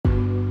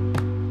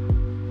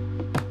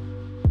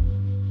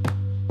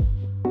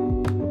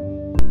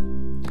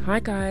Hi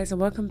guys,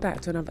 and welcome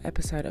back to another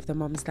episode of the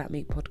Mums That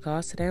Meet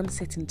podcast. Today I'm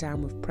sitting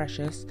down with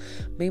Precious.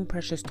 Me and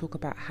Precious talk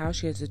about how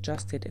she has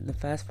adjusted in the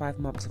first 5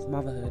 months of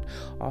motherhood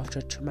after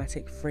a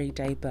traumatic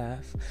 3-day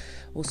birth.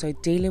 Also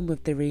dealing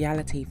with the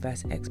reality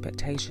versus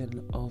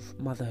expectation of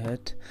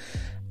motherhood.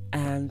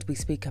 And we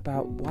speak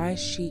about why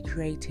she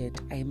created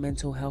a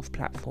mental health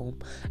platform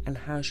and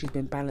how she's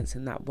been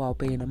balancing that while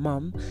being a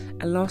mum.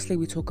 And lastly,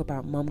 we talk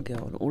about mum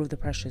guilt and all of the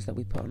pressures that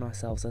we put on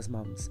ourselves as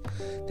mums.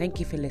 Thank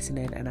you for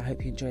listening, and I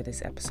hope you enjoy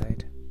this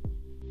episode.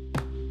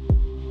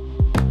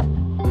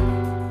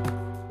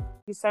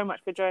 Thank you so much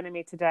for joining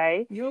me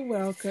today. You're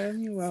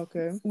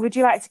welcome. Would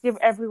you like to give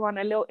everyone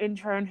a little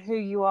intro on who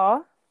you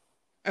are?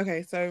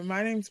 Okay, so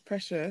my name's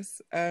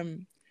Precious.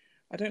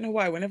 I don't know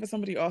why. Whenever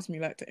somebody asks me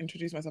to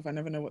introduce myself, I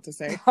never know what to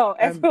say. Oh,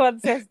 everyone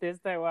says this,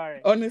 don't worry.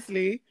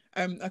 Honestly.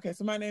 Okay,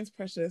 so my name's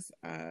Precious.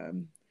 I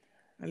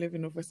live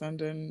in North West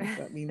London, if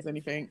that means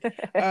anything.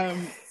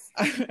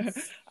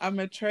 I'm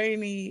a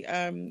trainee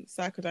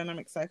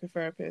psychodynamic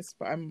psychotherapist,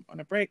 but I'm on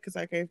a break because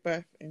I gave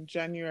birth in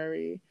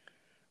January.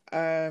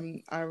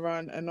 I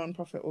run a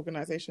non-profit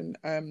organisation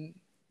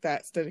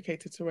that's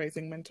dedicated to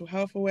raising mental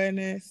health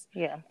awareness.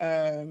 Yeah.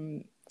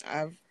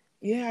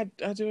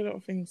 I do a lot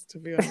of things, to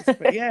be honest,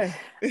 but yeah.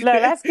 No,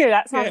 that's good.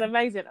 That sounds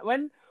amazing.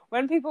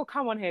 When people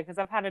come on here, because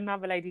I've had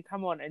another lady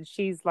come on and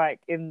she's like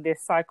in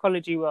this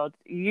psychology world,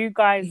 you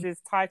guys'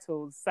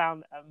 titles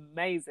sound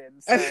amazing.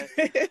 So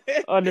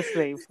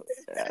honestly,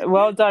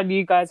 well done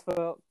you guys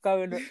for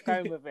going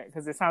with it,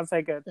 because it sounds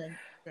so good.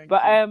 Thank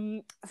but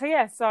you.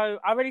 So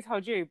I already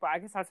told you, but I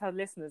guess I tell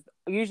listeners,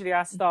 usually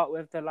I start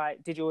with the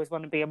did you always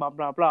want to be a mum,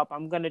 blah blah, but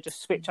I'm going to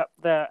just switch up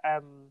the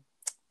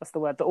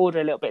the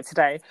order a little bit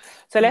today.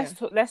 So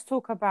let's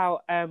talk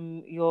about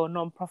your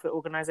non-profit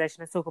organisation.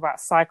 Let's talk about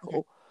Cycle.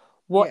 Okay.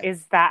 What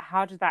is that?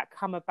 How did that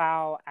come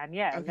about? And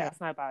let us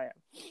know about it.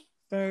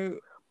 So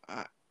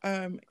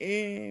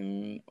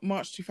in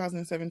March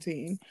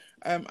 2017,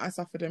 I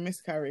suffered a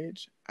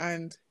miscarriage,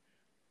 and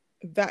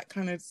that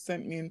kind of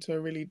sent me into a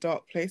really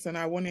dark place. And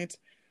I wanted,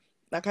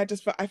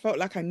 I felt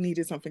like I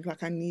needed something.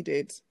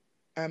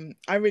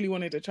 I really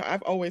wanted a child.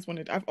 I've always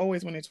wanted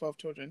 12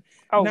 children.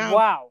 Oh, now,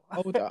 wow.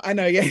 Older, I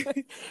know, yeah.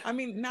 I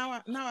mean, now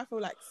I feel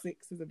like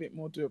 6 is a bit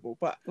more doable.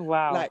 But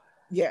wow,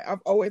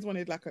 I've always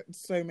wanted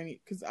so many,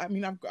 because I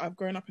mean, I've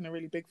grown up in a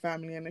really big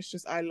family, and it's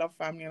just, I love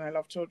family and I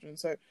love children.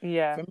 So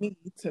for me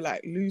to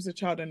lose a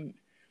child, and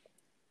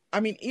I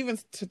mean, even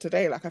to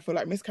today, I feel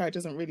like miscarriage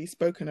isn't really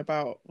spoken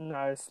about.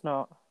 No, it's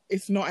not.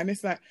 It's not, and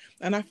it's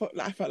and I felt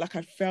like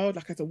I failed,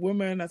 as a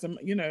woman, as a,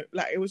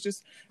 it was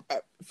just,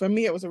 for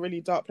me, it was a really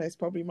dark place,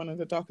 probably one of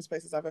the darkest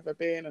places I've ever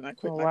been, and I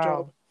quit my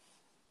job.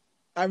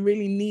 I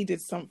really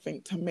needed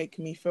something to make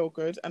me feel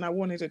good, and I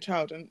wanted a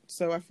child, and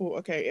so I thought,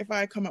 okay, if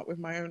I come up with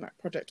my own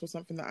project or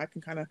something that I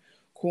can kind of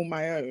call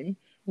my own,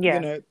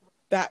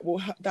 that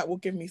will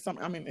give me some.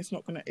 I mean,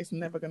 it's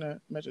never gonna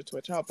measure to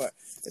a child, but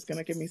it's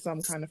gonna give me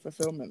some kind of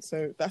fulfillment.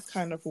 So that's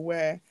kind of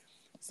where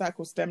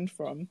Cycle stemmed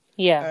from.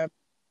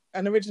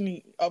 And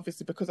originally,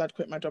 obviously, because I'd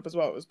quit my job as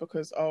well, it was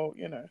because, I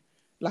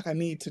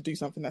need to do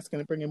something that's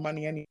going to bring in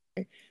money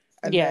anyway.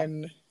 And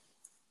then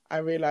I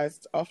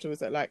realised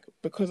afterwards that,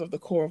 because of the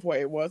core of what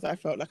it was, I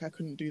felt like I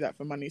couldn't do that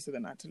for money. So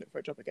then I had to look for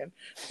a job again.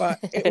 But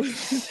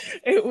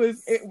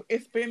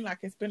it's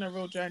been a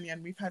real journey,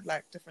 and we've had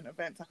different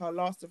events. Our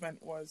last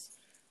event was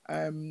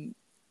a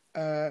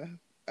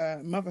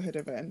motherhood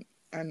event.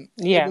 And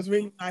it was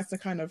really nice to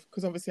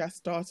because obviously I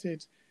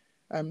started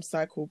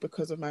Cycle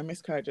because of my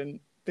miscarriage,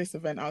 and this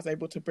event I was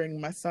able to bring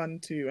my son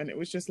to, and it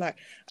was just a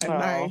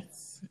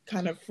nice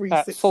kind of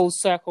full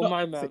circle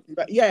moment.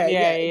 But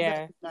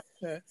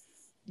exactly.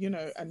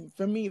 And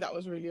for me that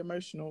was really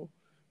emotional.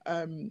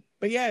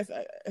 But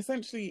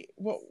essentially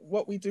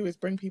what we do is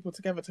bring people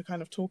together to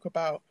kind of talk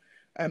about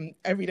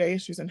everyday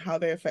issues and how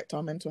they affect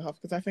our mental health,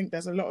 because I think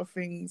there's a lot of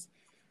things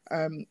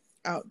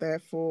out there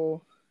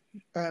for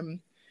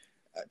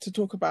to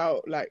talk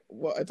about,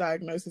 what a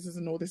diagnosis is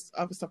and all this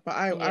other stuff, but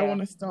I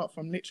want to start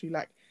from literally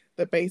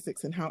the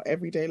basics and how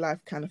everyday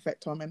life can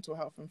affect our mental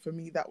health. And for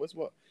me, that was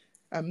what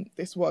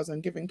this was,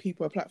 and giving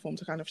people a platform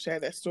to kind of share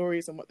their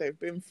stories and what they've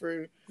been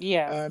through.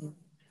 And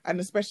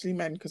especially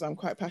men, because I'm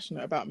quite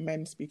passionate about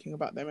men speaking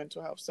about their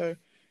mental health. So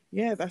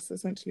that's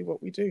essentially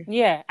what we do.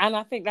 And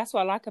I think that's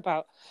what I like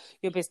about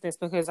your business,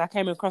 because I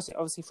came across it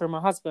obviously through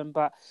my husband,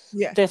 but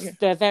the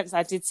events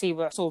I did see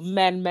were sort of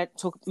men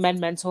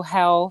mental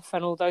health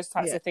and all those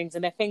types of things,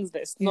 and they're things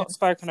that's not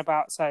spoken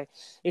about. So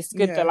it's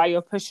good that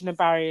you're pushing the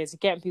barriers,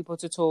 getting people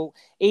to talk,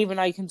 even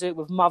though you can do it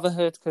with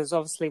motherhood, because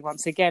obviously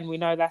once again we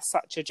know that's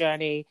such a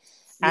journey,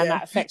 and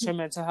that affects your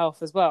mental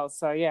health as well.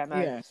 So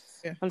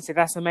honestly,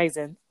 that's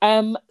amazing.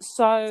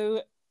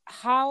 So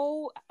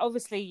how,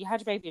 obviously you had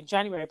your baby in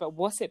January, but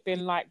what's it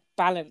been like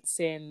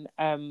balancing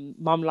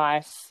mum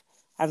life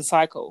and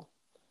Cycle?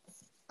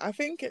 I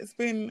think it's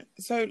been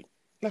so,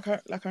 I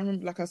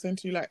remember, I was saying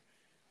to you,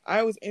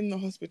 I was in the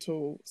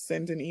hospital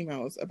sending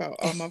emails about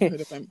our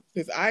motherhood event,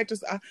 because I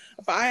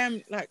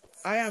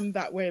am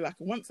that way.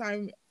 Once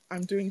I'm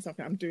doing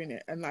something, I'm doing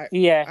it, and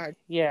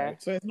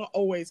so it's not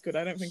always good.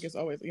 I don't think it's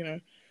always,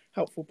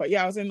 helpful. But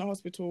yeah, I was in the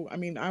hospital. I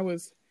mean, I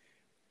was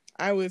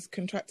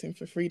contracting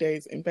for 3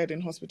 days in bed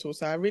in hospital,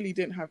 so I really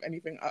didn't have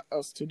anything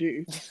else to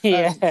do.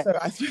 So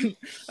I spent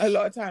a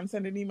lot of time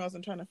sending emails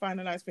and trying to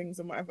finalize things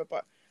and whatever.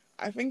 But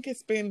I think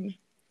it's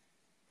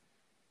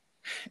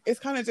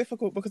kind of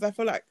difficult because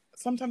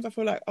sometimes I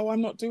feel like, oh,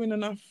 I'm not doing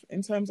enough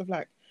in terms of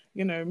like,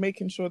 you know,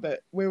 making sure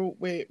that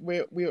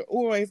we're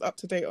always up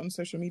to date on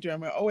social media,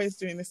 and we're always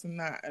doing this and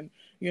that, and,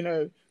 you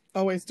know,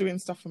 always doing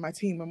stuff for my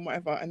team and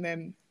whatever. And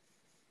then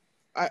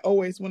I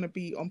always want to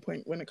be on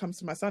point when it comes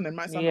to my son, and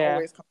my son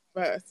always comes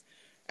first.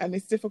 And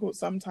it's difficult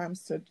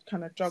sometimes to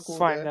kind of juggle,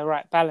 find the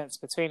right balance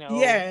between it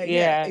all.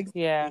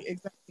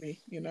 Exactly.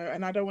 You know,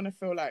 and I don't want to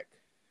feel like,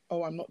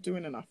 oh, I'm not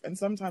doing enough. And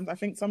sometimes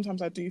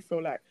I do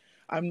feel like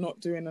I'm not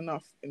doing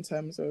enough in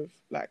terms of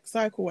like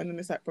cycle, and then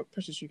it's like,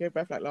 Precious, you gave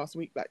birth like last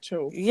week, like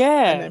chill.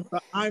 And then,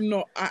 but I'm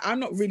not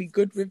really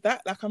good with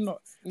that. Like I'm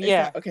not. It's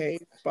like, okay,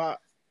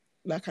 but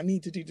like I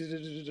need to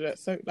do.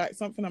 So like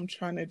something I'm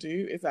trying to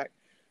do is like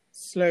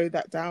slow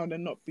that down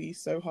and not be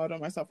so hard on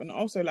myself. And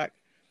also, like,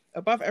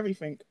 above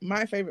everything,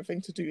 my favorite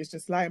thing to do is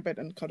just lie in bed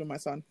and cuddle my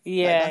son.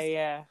 You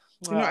know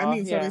what I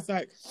mean? So it's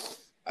like,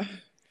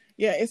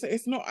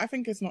 it's not, I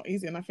think it's not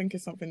easy, and I think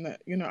it's something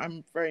that, you know,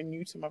 I'm very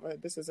new to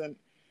motherhood. This isn't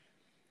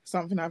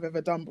something I've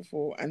ever done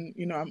before, and,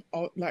 you know, I'm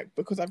like,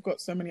 because I've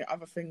got so many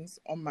other things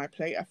on my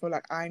plate, I feel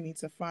like I need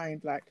to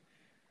find like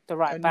the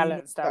right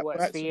balance that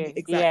works for you.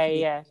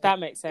 Exactly. That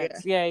makes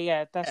sense.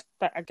 That's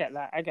that. I get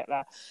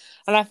that.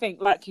 And I think,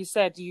 like you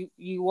said,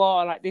 you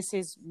are like, this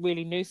is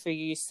really new for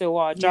you. You still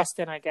are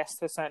adjusting, I guess,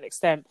 to a certain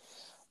extent.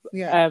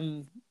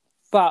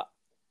 But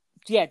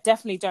yeah,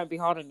 definitely don't be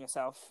hard on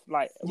yourself.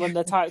 Like when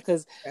the time,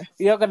 because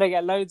you're gonna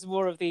get loads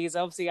more of these,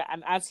 obviously.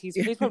 And as he's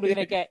probably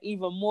gonna get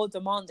even more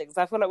demanding. Because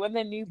I feel like when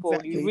they're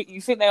newborn,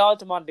 you think they are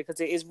demanding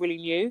because it is really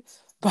new.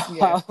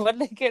 But when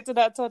they get to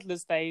that toddler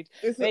stage,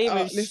 they're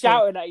even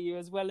shouting at you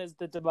as well as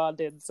the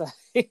demanding. So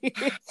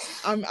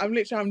I'm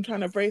trying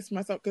to brace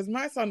myself, because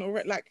my son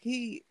already, like,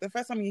 the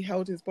first time he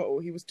held his bottle,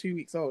 he was 2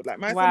 weeks old. Like,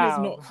 my son is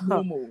not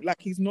normal. Like,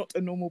 he's not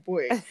a normal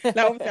boy. Like,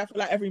 obviously, I feel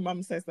like every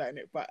mum says that in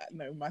it, but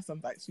no, my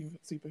son's like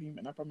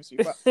superhuman, I promise you.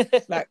 But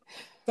like,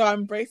 so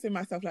I'm bracing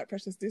myself, like,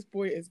 Precious, this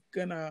boy is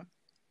gonna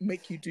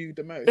make you do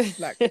the most.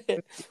 Like, you know,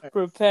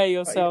 prepare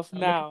yourself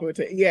now.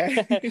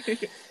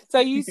 So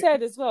you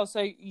said as well,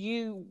 so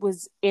you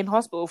was in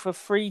hospital for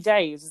 3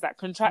 days. Is that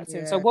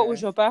contracting? So what was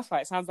your birth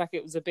like? Sounds like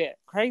it was a bit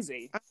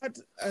crazy. I had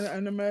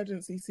an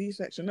emergency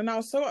C-section, and I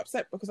was so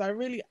upset because I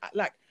really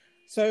like,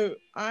 so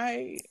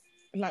I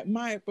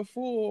like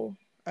before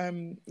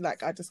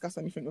like I discussed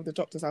anything with the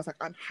doctors, I was like,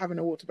 I'm having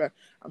a water birth.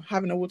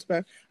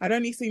 I'd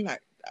only seen,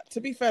 like, to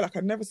be fair, like,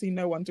 I'd never seen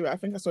no one do it. I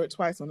think I saw it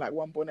twice on like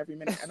One Born Every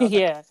Minute, and I was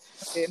like,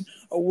 in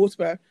a water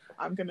birth,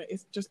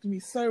 it's just gonna be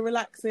so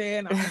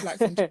relaxing. I have like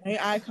some Jhené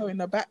Aiko in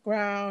the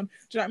background.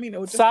 Do you know what I mean? It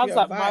would just sounds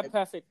like my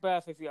perfect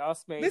birth, if you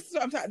ask me. This is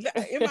what I'm saying.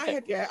 In my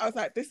head, I was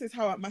like, this is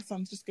how my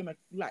son's just gonna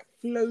like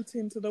float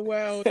into the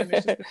world, and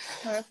it's just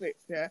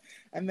perfect.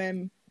 And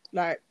then,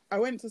 like, I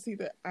went to see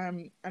the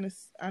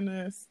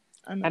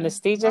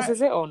anesthesia,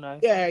 is it, or no?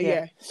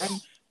 Yeah.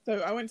 And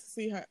so I went to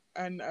see her,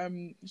 and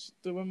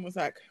the woman was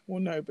like, well,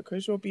 no,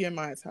 because your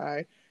BMI is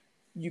high,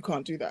 you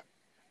can't do that.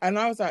 And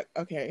I was like,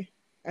 okay.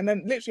 And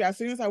then literally as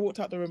soon as I walked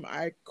out the room,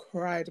 I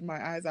cried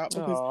my eyes out,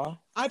 because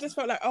I just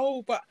felt like,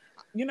 oh, but,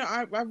 you know,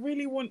 I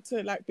really want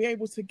to like be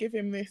able to give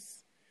him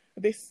this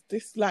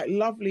like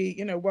lovely,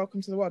 you know,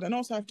 welcome to the world. And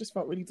also I've just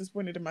felt really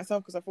disappointed in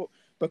myself, because I thought,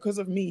 because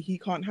of me, he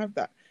can't have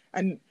that.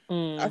 And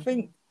I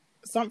think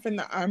something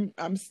that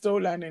I'm still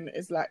learning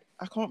is like,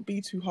 I can't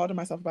be too hard on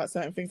myself about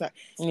certain things. Like,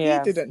 he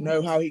didn't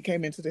know how he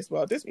came into this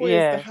world. This boy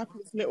is the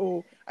happiest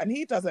little, and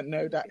he doesn't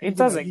know that. He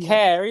doesn't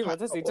care either,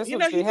 does he? You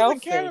know, he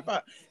doesn't care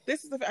about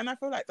this. And I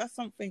feel like that's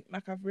something,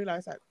 like, I've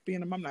realized, like,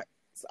 being a mum, like,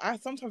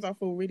 sometimes I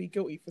feel really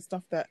guilty for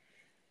stuff that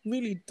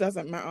really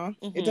doesn't matter.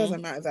 It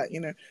doesn't matter that, you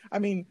know, I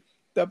mean,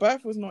 the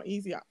birth was not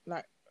easy.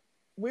 Like,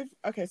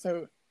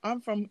 so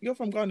you're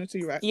from Ghana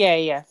too, right?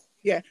 Yeah.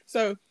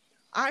 So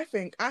I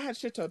think I had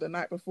shito the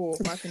night before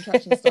my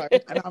contraction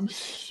started, and I'm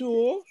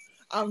sure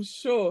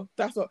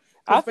that's what.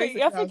 I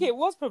think it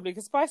was probably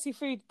because spicy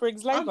food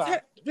brings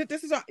labour.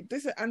 This is,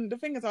 and the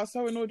thing is, I was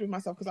so annoyed with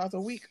myself because I was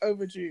a week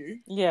overdue.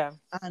 Yeah,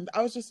 and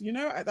I was just, you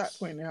know, at that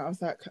point, I was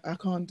like, I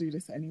can't do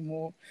this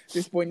anymore.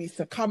 This boy needs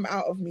to come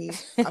out of me.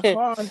 I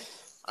can't.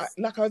 I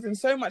was in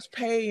so much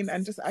pain,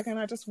 and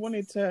I just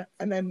wanted to,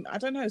 and then I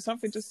don't know,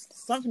 something just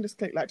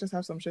clicked, like, just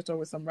have some shito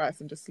with some rice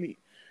and just sleep.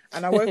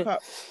 And I woke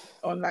up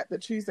on like the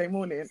Tuesday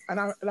morning, and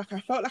I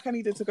felt like I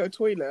needed to go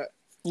toilet.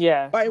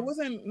 Yeah. But it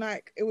wasn't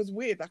like, it was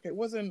weird. Like, it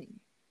wasn't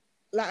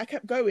like I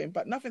kept going,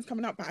 but nothing's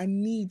coming out. But I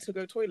need to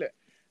go toilet.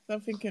 So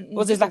I'm thinking,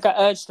 was it like an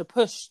urge to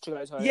push to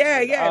go toilet? Yeah.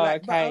 Okay.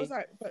 But I was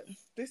like, but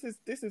this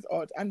is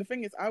odd. And the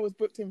thing is, I was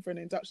booked in for an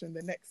induction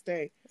the next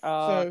day.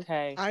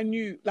 Okay. I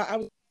knew, like, I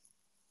was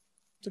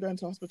to go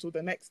into hospital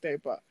the next day,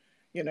 but,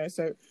 you know,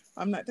 so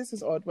I'm like, this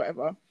is odd,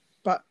 whatever.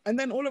 and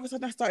then all of a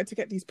sudden I started to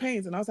get these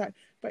pains, and I was like,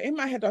 but in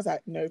my head I was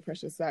like, no,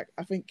 Precious, like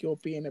I think you're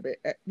being a bit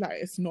like,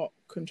 it's not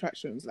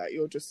contractions, like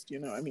you're just, you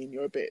know what I mean,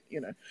 you're a bit,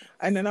 you know.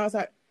 And then I was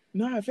like,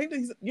 no, I think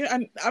these, you know,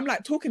 and I'm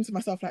like talking to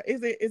myself like,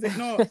 is it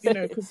not, you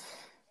know, because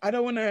I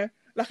don't want to,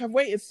 like, I've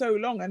waited so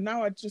long, and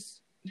now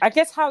I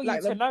guess how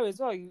you to know as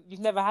well.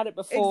 You've never had it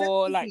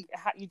before, exactly.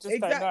 Like you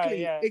just don't know.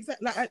 Yeah,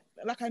 exactly.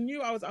 Like I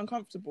knew I was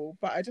uncomfortable,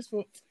 but I just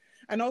thought,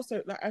 and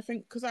also like I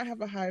think because I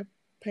have a high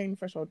pain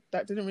threshold,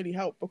 that didn't really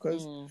help,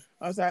 because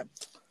I was like,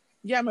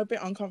 yeah, I'm a bit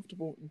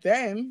uncomfortable.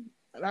 Then,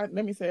 like,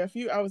 let me say, a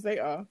few hours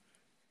later,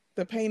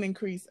 the pain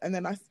increased, and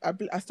then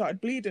I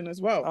started bleeding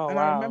as well. Oh, and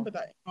wow. I remember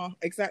that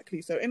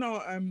exactly. So in our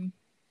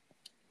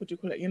what do you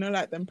call it? You know,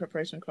 like them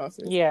preparation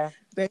classes. Yeah.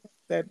 They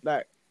said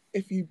like,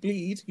 if you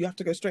bleed, you have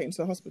to go straight into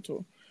the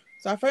hospital.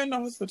 So I phoned the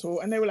hospital,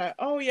 and they were like,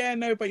 oh yeah,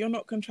 no, but you're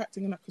not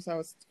contracting enough, because I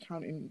was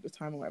counting the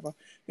time or whatever.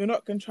 You're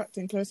not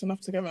contracting close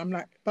enough together. I'm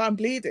like, but I'm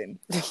bleeding.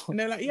 And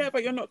they're like, yeah,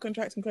 but you're not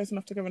contracting close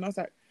enough together. And I was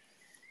like,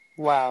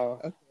 wow.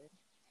 Okay.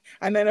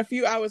 And then a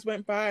few hours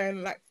went by,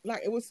 and like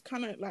it was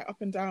kind of like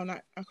up and down.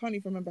 Like I can't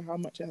even remember how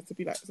much it has to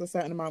be. Like it's a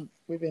certain amount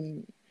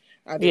within.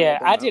 I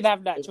didn't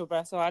have natural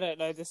birth, so I don't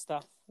know this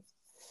stuff.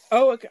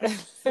 Oh, okay.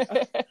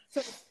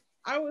 So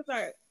I was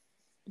like,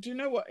 do you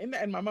know what? In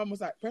the end, my mum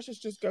was like, Precious,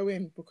 just go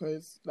in,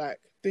 because like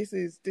this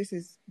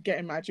is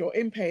getting mad. You're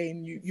in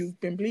pain. You've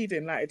been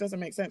bleeding. Like it doesn't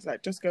make sense.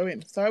 Like just go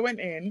in. So I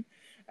went in,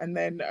 and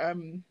then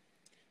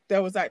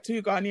there was like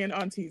 2 Ghanaian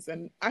aunties,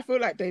 and I feel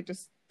like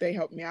they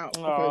helped me out.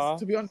 Because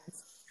to be honest,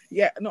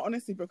 not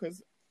honestly,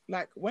 because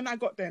like when I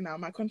got there now,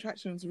 my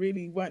contractions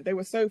really weren't. They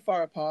were so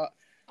far apart.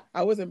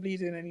 I wasn't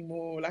bleeding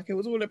anymore. Like it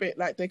was all a bit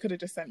like they could have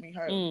just sent me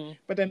home.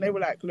 But then they were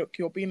like, look,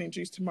 you're being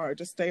induced tomorrow.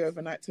 Just stay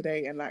overnight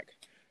today and like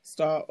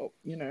start,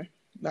 you know,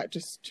 like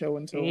just chill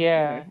until you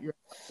know, you're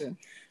in.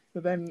 So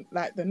then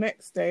like the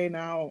next day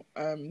now,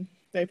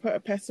 they put a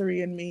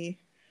pessary in me,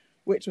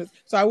 which was,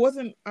 so I was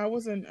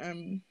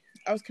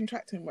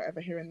contracting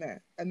whatever here and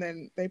there. And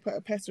then they put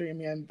a pessary in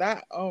me, and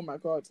that, oh my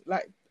God,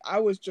 like I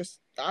was just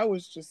a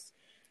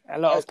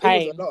lot of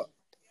pain. It was a lot.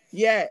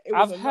 Yeah,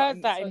 I've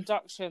heard that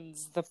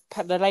inductions,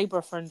 the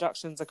labour for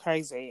inductions are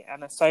crazy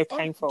and are so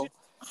painful.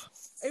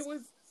 It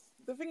was,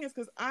 the thing is,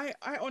 because I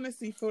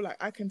honestly feel like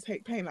I can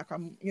take pain, like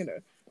I'm, you know,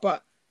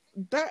 but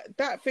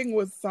that thing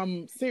was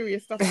some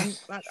serious stuff. And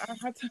like I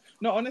had to,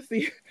 no,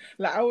 honestly,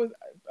 like I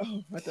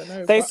don't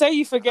know. They say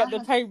you forget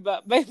the pain,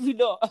 but maybe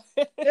not.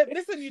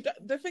 Listen,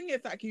 the thing is,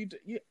 like you,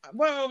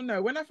 well,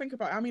 no, when I think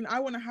about it, I mean, I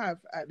want to have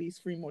at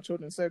least 3 more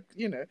children, so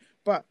you know,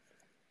 but.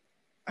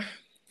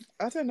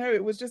 I don't know.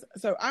 It was just,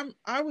 so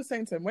I was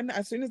saying to them,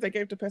 as soon as they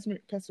gave the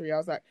pessary, I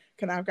was like,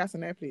 can I have gas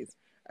and air, please?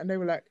 And they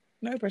were like,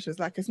 no, Precious,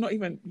 like it's not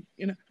even,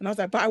 you know. And I was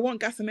like, but I want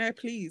gas and air,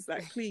 please,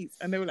 like please.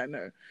 And they were like,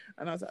 no.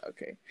 And I was like,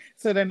 okay.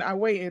 So then I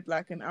waited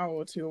like an hour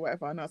or 2 or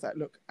whatever, and I was like,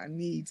 look, I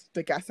need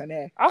the gas and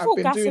air. I thought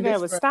gas and air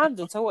was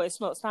standard. So what?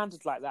 It's not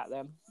standard like that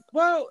then?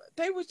 Well,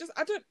 they was just,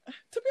 I don't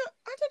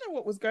know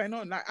what was going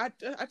on. Like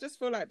I just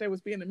feel like they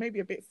was being maybe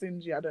a bit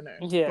stingy. I don't know.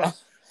 Yeah.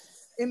 But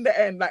in the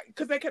end, like,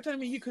 because they kept telling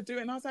me you could do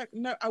it, and I was like,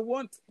 no, I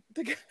want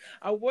the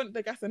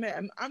gas and air.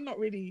 And I'm not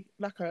really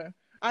like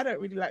I don't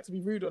really like to be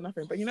rude or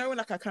nothing, but you know, when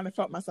like I kind of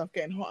felt myself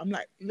getting hot, I'm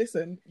like,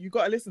 listen, you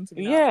got to listen to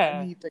me now. Yeah.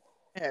 I need the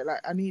air, like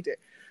I need it.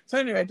 So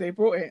anyway, they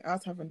brought it. I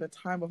was having the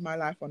time of my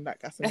life on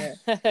that gas and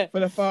air for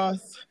the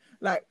first,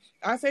 like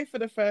I say for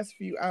the first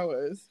few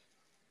hours.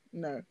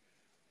 No,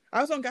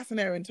 I was on gas and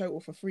air in total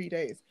for 3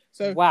 days.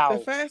 So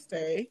the first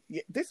day,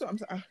 this is what I'm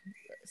saying.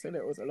 So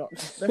it was a lot.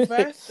 The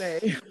first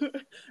day,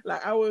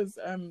 like I was,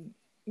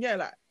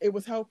 like it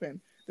was helping.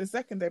 The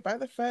second day, by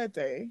the third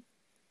day,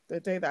 the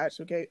day that I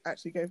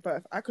actually gave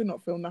birth, I could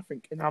not feel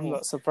nothing anymore. I'm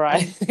not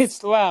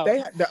surprised. Wow.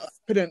 They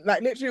couldn't,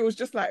 like, literally, it was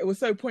just like, it was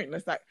so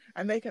pointless. Like,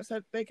 and they kept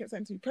saying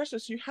to me,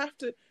 Precious, you have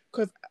to,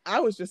 because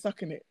I was just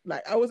sucking it.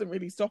 Like, I wasn't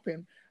really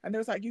stopping. And they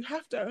was like, you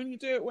have to only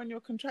do it when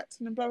you're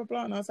contracting and blah, blah,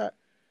 blah. And I was like,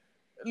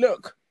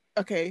 look,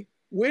 okay,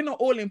 we're not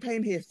all in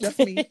pain here. It's just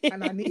me,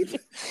 and I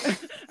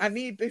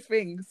need this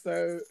thing.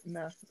 So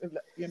no,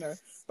 you know.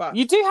 But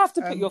you do have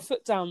to put your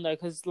foot down though,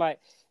 because like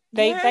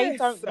they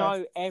don't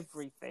know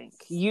everything.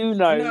 You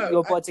know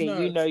your body,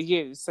 you know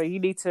you. So you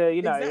need to,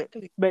 you know,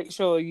 make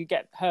sure you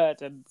get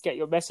heard and get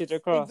your message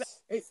across.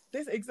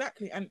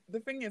 Exactly. And the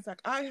thing is,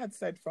 like I had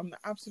said from the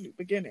absolute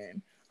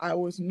beginning, I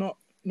was not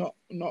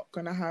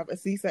gonna have a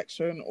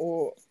C-section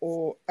or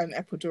an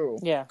epidural.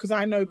 Yeah. Because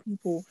I know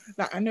people,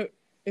 like I know.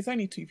 It's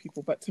only 2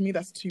 people, but to me,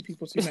 that's 2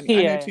 people too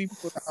many. I know 2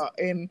 people that are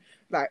in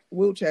like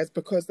wheelchairs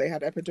because they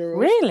had epidurals.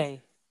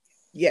 Really?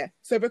 Yeah.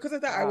 So because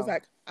of that, I was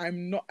like,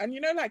 I'm not. And you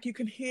know, like you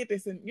can hear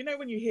this, and you know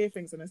when you hear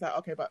things, and it's like,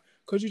 okay, but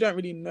because you don't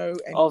really know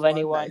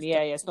anyone,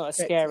 it's not as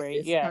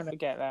scary. Yeah, I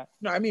get that.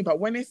 No, I mean, but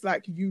when it's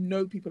like you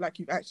know people, like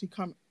you've actually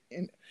come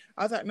in,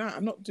 I was like, no,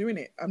 I'm not doing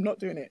it.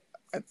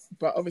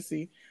 But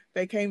obviously,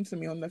 they came to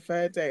me on the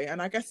 3rd day,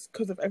 and I guess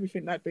because of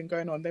everything that'd been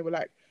going on, they were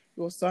like,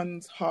 your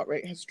son's heart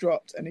rate has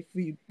dropped, and if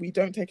we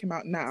don't take him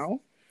out now,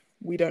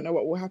 we don't know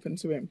what will happen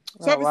to him.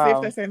 So obviously,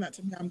 if they're saying that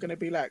to me, I'm going to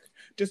be like,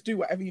 just do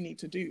whatever you need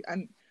to do.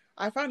 And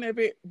I found it a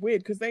bit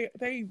weird because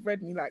they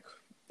read me like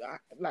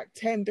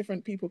 10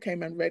 different people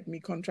came and read me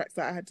contracts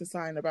that I had to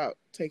sign about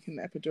taking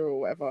the epidural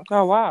or whatever.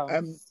 Oh wow.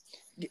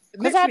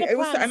 Because I had a it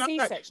was, planned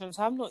C-section, like,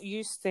 so I'm not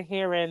used to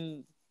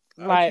hearing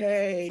like,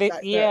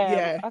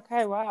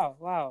 okay,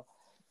 wow.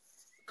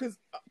 Because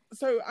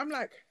so I'm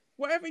like,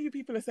 whatever you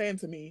people are saying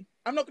to me,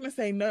 I'm not going to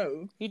say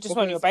no. You just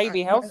want your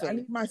baby healthy. I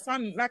need my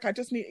son. Like, I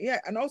just need,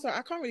 and also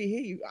I can't really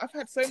hear you. I've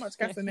had so much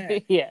gas in there.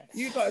 Yeah.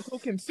 You got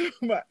talking so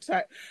much.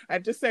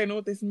 I'm just saying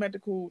all this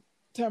medical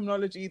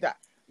terminology that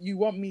you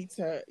want me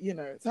to,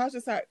 So I was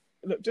just like,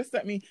 look, just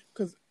let me,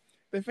 because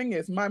the thing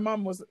is, my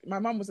mum was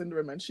in the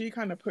room and she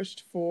kind of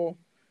pushed for.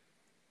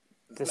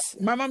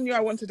 My mum knew I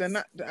wanted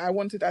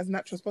as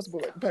natural as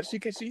possible, but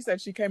she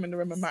said she came in the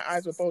room and my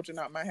eyes were bulging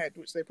out my head,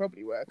 which they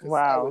probably were because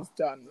I was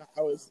done.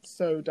 I was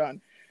so done,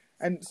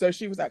 and so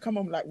she was like, "Come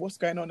on, like, what's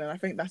going on?" And I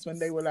think that's when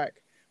they were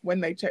like, when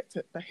they checked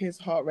his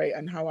heart rate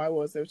and how I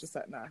was, they was just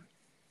like, "Nah,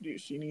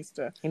 he needs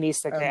to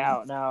get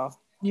out now."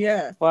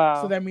 Yeah.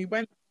 Wow. So then we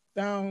went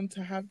down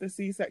to have the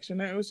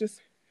C-section, and it was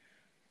just.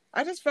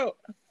 I felt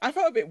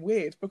a bit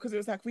weird because it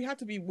was like we had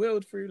to be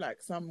wheeled through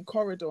like some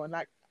corridor and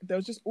like there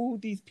was just all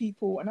these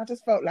people and I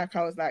just felt like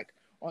I was like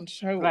on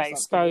show or something.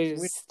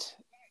 Exposed.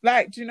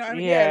 Like, do you know what I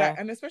mean? Yeah. Like,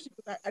 and especially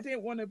because I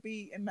didn't want to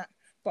be in that,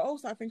 but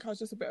also I think I was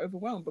just a bit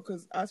overwhelmed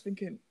because I was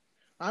thinking,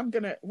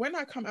 when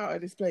I come out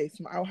of this place,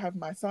 I'll have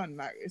my son.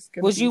 Like, it's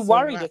gonna. Was you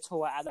worried at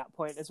all at that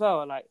point as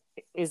well? Like,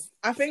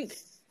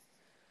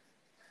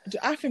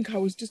 I think I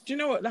was just, you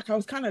know what, like I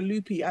was kind of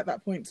loopy at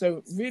that point.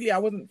 So really I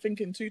wasn't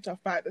thinking too tough,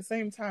 but at the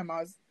same time I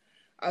was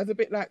a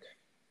bit like,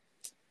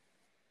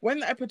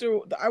 when the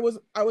epidural, I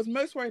was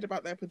most worried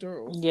about the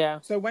epidural. Yeah.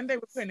 So when they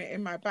were putting it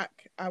in my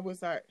back, I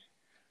was like,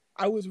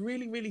 I was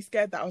really, really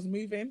scared that I was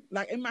moving.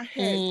 Like in my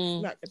head,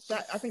 like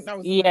that, I think that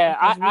was. Yeah,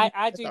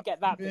 I do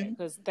get that bit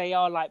because they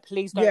are like,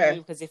 please don't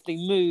move because if they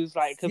move,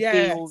 like, could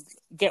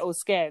get all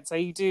scared. So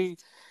you do.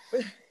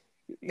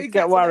 You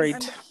get worried.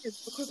 And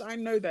it's because I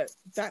know that's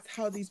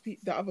how the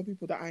other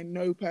people that I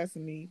know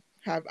personally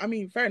have. I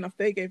mean, fair enough,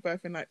 they gave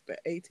birth in like the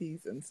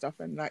 80s and stuff,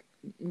 and like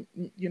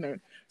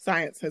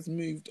science has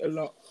moved a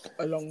lot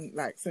along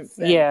like since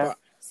then. Yeah. But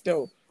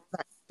still,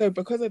 like, so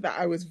because of that,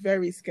 I was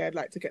very scared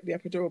like to get the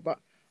epidural. But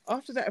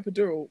after the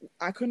epidural,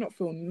 I could not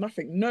feel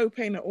nothing, no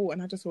pain at all,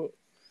 and I just thought,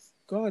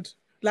 God,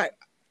 like.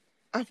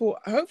 I thought,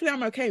 hopefully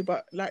I'm okay,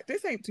 but like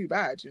this ain't too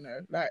bad,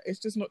 like it's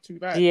just not too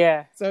bad.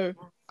 Yeah. So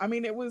I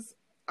mean,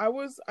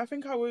 I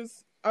think I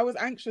was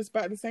anxious,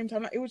 but at the same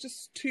time, like it was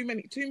just too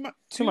much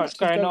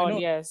going on.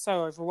 Yeah,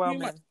 so overwhelming.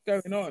 Too much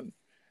going on,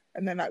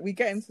 and then like we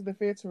get into the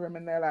theatre room,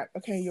 and they're like,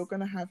 "Okay, you're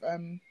gonna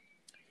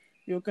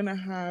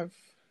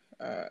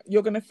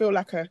feel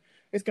like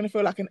it's gonna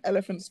feel like an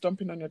elephant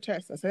stomping on your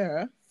chest." I say,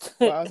 "Huh?"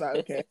 But I was like,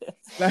 "Okay,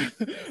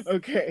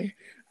 okay."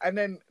 And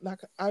then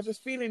like I was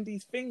just feeling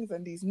these things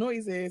and these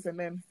noises, and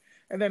then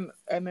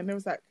there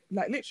was like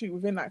literally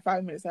within like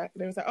 5 minutes, like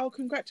they was like, "Oh,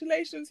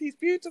 congratulations, he's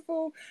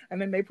beautiful."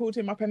 And then they pulled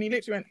him up, and he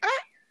literally went,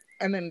 "Ah!"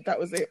 And then that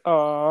was it.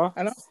 Aww.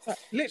 And I was like,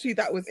 literally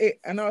that was it.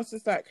 And I was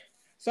just like,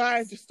 so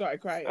I just started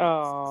crying.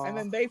 Aww. And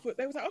then they was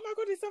like, "Oh my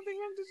God, is something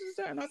wrong?"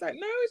 And I was like,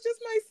 "No, it's just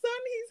my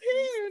son. He's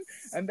here."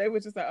 And they were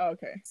just like, "Oh,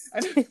 okay."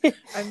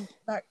 And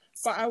like,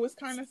 but I was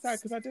kind of sad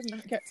because I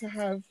didn't get to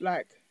have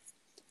like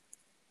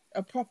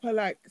a proper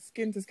like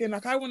skin to skin.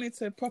 Like I wanted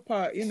to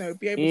proper, be able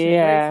to embrace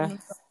him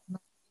and stuff.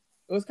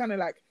 It was kind of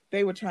like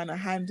they were trying to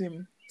hand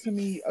him to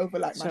me over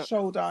like my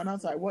shoulder, and I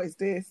was like, "What is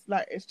this?"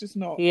 Like it's just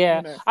not.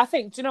 Yeah, I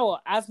think, do you know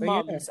what? As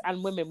mums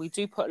and women, we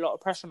do put a lot of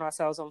pressure on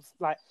ourselves on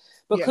like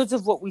because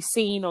of what we've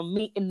seen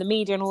in the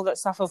media and all that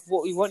stuff of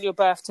what we want your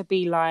birth to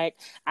be like,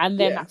 and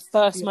then that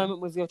first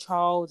moment with your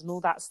child and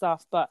all that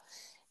stuff. But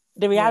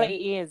the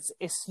reality is,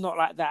 it's not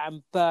like that,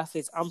 and birth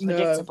is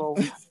unpredictable.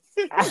 No.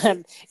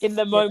 And in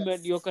the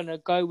moment, you're gonna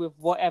go with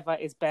whatever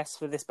is best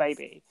for this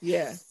baby.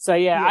 Yeah. So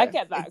I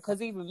get that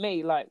because even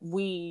me, like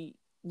we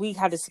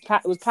had it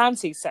was planned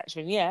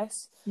C-section,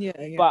 yes. Yeah.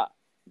 But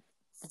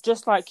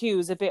just like you, it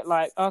was a bit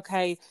like,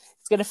 okay,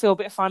 it's gonna feel a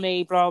bit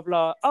funny, blah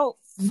blah. Oh,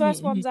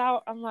 first one's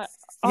out. I'm like,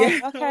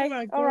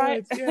 okay, all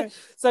right. Yeah.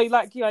 So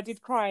like you, I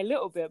did cry a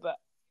little bit, but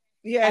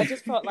I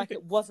just felt like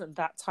it wasn't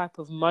that type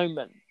of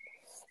moment.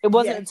 It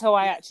wasn't until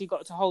I actually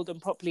got to hold them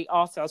properly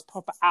after I was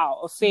proper out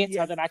of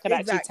theatre that I could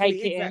actually take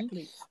it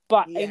in.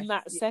 But in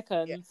that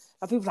second, and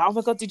people were like, "Oh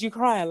my God, did you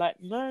cry?" I'm like,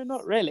 no,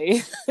 not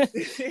really.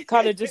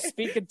 Kind of just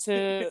speaking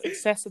to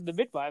Cess and the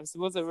midwives. It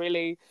wasn't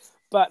really...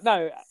 But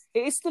no,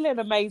 it's still an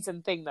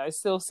amazing thing though,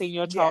 still seeing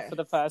your child for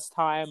the first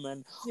time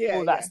and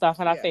all that stuff.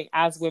 And I think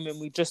as women,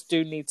 we just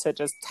do need to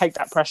just take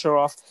that pressure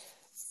off.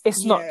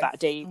 It's not that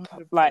deep.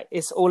 100%. Like,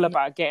 it's all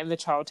about getting the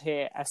child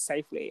here as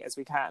safely as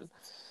we can.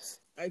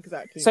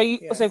 Exactly.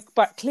 So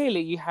but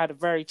clearly you had a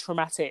very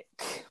traumatic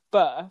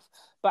birth.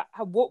 But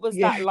what was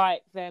that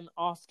like then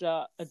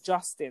after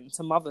adjusting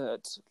to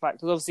motherhood? Like,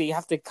 because obviously you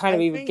have to kind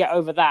of even get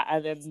over that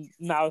and then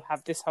now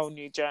have this whole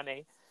new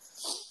journey.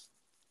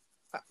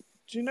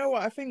 Do you know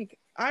what? I think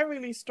I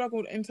really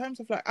struggled in terms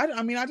of like, I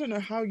don't know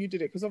how you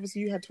did it because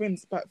obviously you had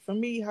twins. But for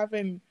me,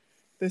 having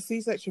the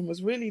C-section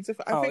was really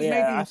different.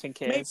 I think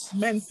maybe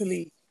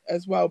mentally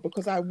as well,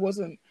 because I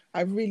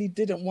really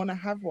didn't want to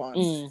have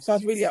one. So I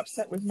was really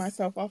upset with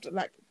myself after,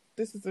 like,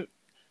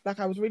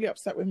 I was really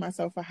upset with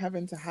myself for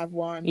having to have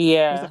one.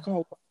 I was like,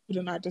 oh,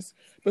 couldn't I just,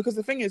 because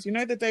the thing is, you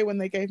know, the day when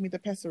they gave me the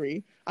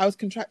pessary, I was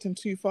contracting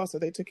too fast, so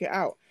they took it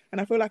out. And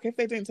I feel like if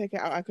they didn't take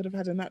it out, I could have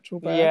had a natural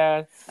birth.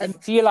 Yeah. And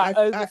so you're like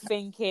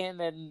overthinking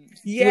and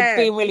you're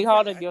being really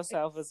hard on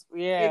yourself.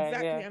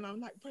 Exactly. And I'm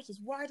like, Precious,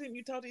 why didn't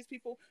you tell these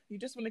people? You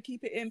just want to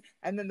keep it in.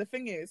 And then the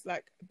thing is,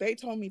 like, they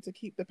told me to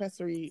keep the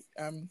pessary,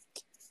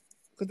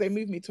 because they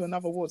moved me to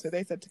another ward. So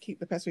they said to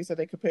keep the pessary so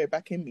they could put it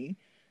back in me.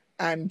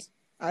 And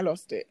I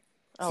lost it.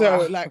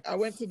 Like, I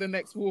went to the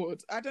next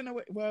ward. I don't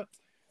know well,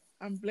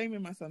 I'm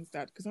blaming my son's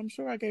dad, because I'm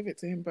sure I gave it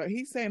to him, but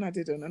he's saying I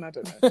didn't, and I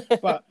don't know.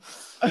 But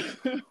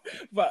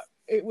but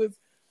it was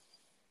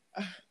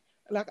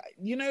like,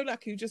 you know,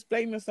 like, you just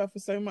blame yourself for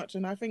so much.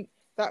 And I think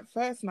that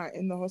first night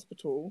in the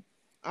hospital,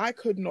 I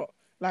could not,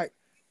 like,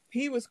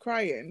 he was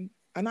crying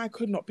and I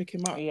could not pick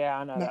him up. Yeah,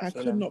 I know. Like, I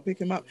could not pick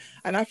him up.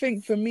 And I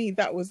think for me,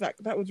 that was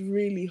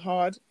really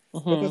hard,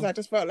 because I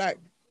just felt like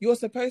you're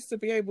supposed to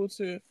be able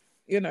to,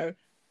 you know,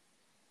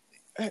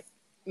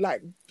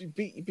 like,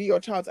 be your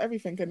child's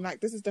everything, and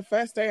like, this is the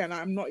first day and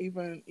I'm not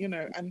even, you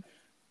know, and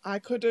I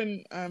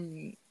couldn't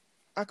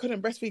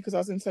breastfeed because I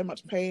was in so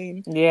much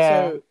pain.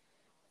 So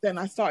then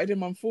I started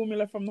him on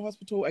formula from the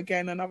hospital.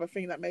 Again, another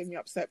thing that made me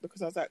upset,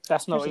 because I was like,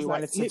 that's not what you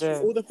wanted to do.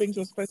 All the things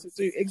you're supposed to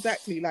do.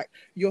 Exactly. Like,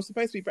 you're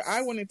supposed to be, but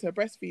I wanted to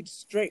breastfeed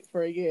straight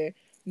for a year.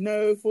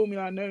 No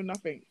formula, no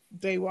nothing.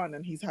 Day one,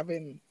 and he's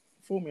having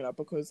formula,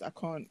 because I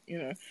can't, you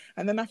know.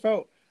 And then I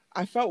felt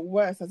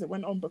worse as it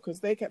went on, because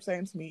they kept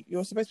saying to me,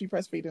 you're supposed to be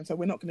breastfeeding, so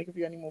we're not going to give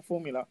you any more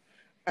formula.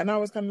 And I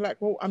was kind of like,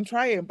 well, I'm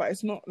trying, but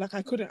it's not like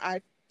I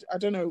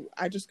don't know,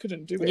 I just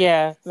couldn't do it.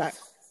 Yeah. Like,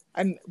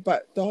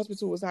 but the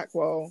hospital was like,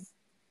 well,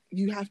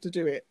 you have to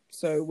do it,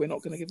 so we're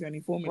not going to give you any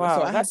formula. Wow,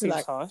 so I had to,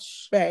 like,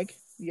 harsh. Beg.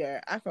 Yeah,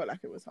 I felt like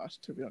it was harsh,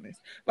 to be honest.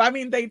 But I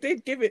mean, they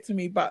did give it to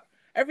me, but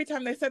every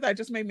time they said that, it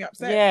just made me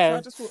upset. Yeah, so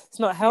I just thought, it's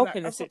not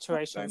helping the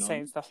situation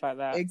saying stuff like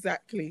that.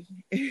 Exactly.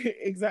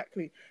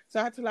 Exactly.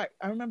 So I had to, like,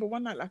 I remember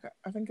one night, like,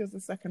 I think it was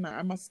the second night,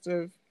 I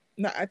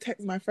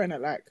texted my friend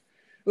at, like,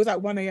 it was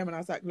like 1 a.m. and I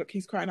was like, look,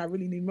 he's crying, I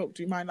really need milk.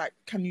 Do you mind, like,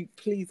 can you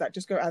please, like,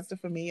 just go Asda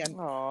for me? And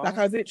like,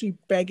 I was literally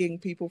begging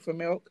people for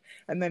milk.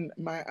 And then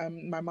my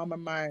mum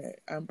and my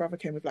brother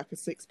came with, like, a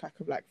 6-pack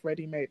of, like,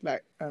 ready-made,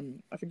 like,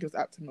 I think it was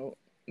Aptamil.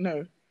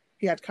 No,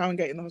 he had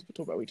Cowangate in the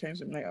hospital, but we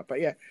changed him later.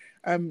 But yeah,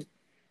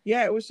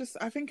 it was just,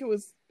 I think it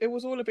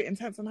was all a bit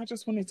intense, and I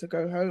just wanted to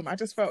go home. I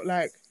just felt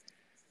like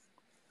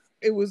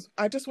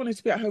I just wanted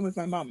to be at home with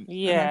my mum.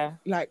 Yeah.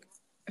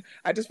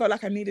 I just felt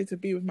like I needed to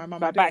be with my mum.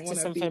 But back to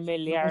some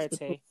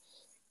familiarity.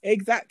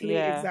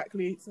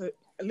 Exactly. So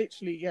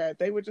literally, yeah,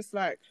 they were just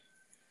like,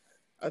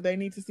 oh, they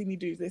need to see me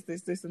do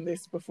this, and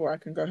this before I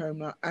can go home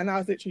now. And I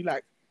was literally,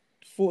 like,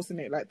 forcing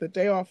it. Like, the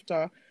day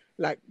after,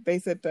 like, they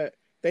said that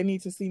they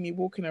need to see me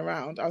walking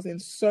around. I was in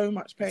so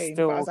much pain,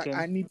 but I was like,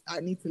 I need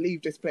to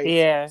leave this place.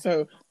 Yeah.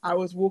 So I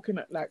was walking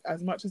like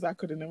as much as I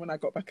could, and then when I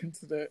got back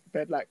into the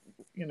bed, like,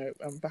 you know,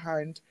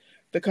 behind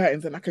the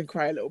curtains, and I can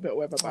cry a little bit or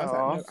whatever. But I was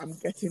like, no, I'm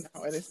getting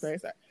out of this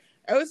place. Like,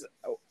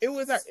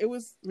 it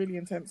was really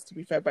intense, to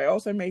be fair. But it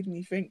also made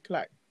me think,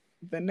 like,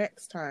 the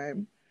next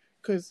time,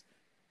 because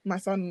my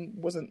son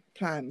wasn't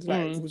planned,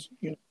 like, it was,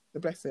 you know,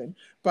 the blessing.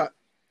 But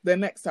the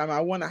next time,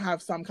 I want to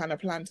have some kind of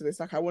plan to this.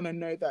 Like, I want to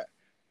know that,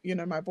 you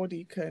know, my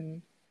body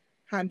can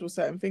handle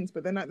certain things,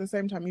 but then at the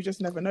same time, you just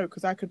never know,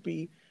 because I could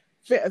be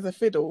fit as a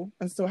fiddle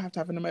and still have to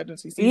have an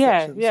emergency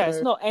C-section. Yeah, so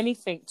it's not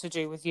anything to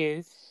do with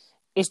you.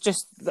 It's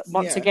just that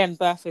once again,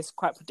 birth is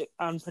quite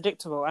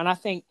unpredictable, and I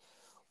think,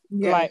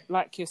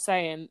 like you're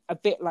saying, a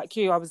bit like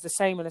you, I was the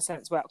same in a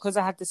sense where, because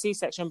I had the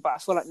C-section, but I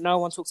feel like no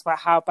one talks about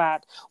how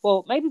bad.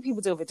 Well, maybe people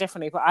deal with it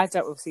differently, but I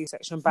dealt with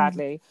C-section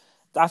badly.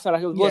 I felt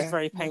like it was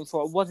very painful.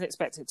 I wasn't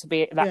expected to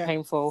be that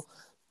painful,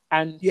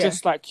 and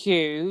just like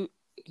you,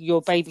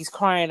 your baby's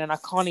crying and I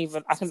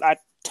can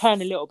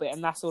turn a little bit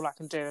and that's all I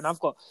can do, and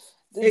I've got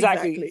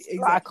exactly.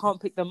 Like, I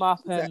can't pick them up,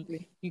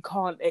 and you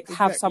can't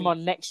have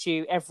someone next to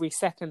you every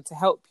second to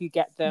help you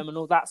get them and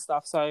all that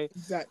stuff. So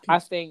I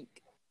think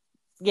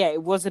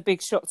it was a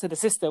big shock to the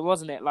system,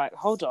 wasn't it? Like,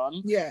 hold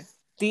on,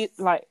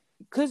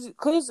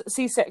 because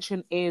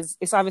C-section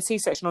it's either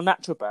C-section or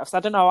natural birth. So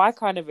I don't know, I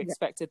kind of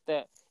expected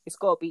that it's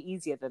got to be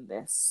easier than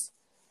this.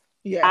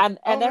 And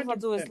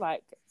everyone's always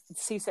like,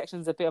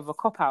 C-section's a bit of a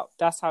cop-out.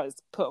 That's how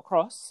it's put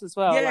across as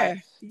well.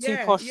 Too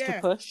posh to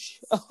push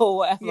or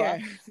whatever.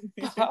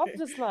 But I'm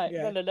just like,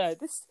 no.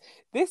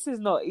 This is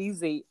not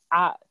easy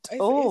at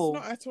all.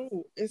 It's not at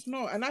all. It's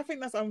not. And I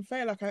think that's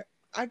unfair. Like,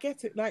 I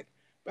get it. Like,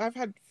 I've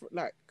had,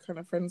 like, kind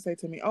of friends say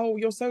to me, oh,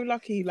 you're so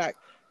lucky. Like,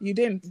 you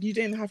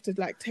didn't have to,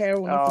 like, tear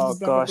or nothing. Oh,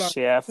 blah, gosh, blah,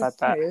 blah. Yeah, I've had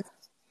that.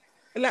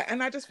 Like,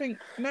 and I just think,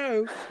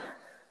 no,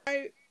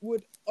 I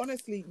would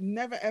honestly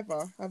never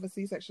ever have a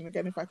C-section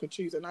again if I could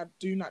choose, and I'd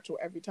do natural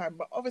every time.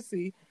 But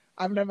obviously,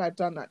 I've never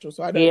done natural,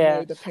 so I don't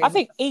know the pain. I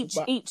think each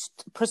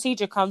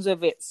procedure comes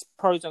with its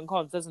pros and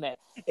cons, doesn't it?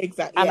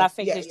 Exactly. And I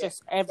think it's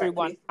just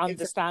everyone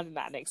understanding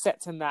that and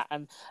accepting that,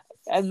 and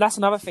that's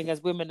another thing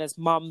as women, as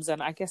mums,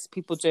 and I guess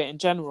people do it in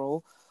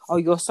general. Oh,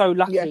 you're so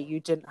lucky you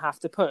didn't have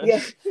to push.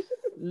 Yeah.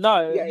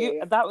 No,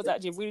 that was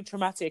actually a really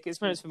traumatic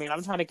experience for me, and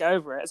I'm trying to get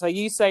over it. So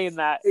you saying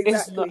that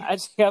is not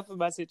actually helping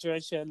my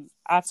situation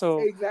at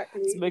all.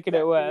 It's making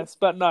it worse.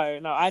 But no,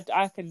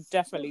 I can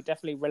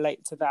definitely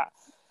relate to that.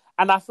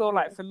 And I feel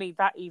like for me,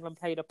 that even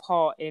played a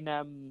part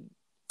in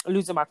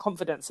losing my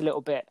confidence a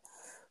little bit.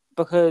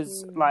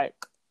 Because, like,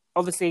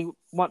 obviously,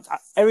 once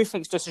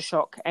everything's just a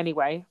shock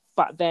anyway,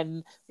 but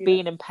then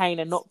being in pain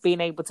and not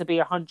being able to be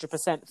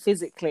 100%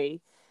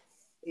 physically,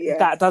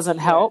 that doesn't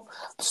help.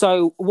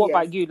 So what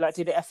about you? Like,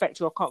 did it affect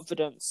your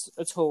confidence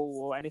at all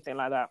or anything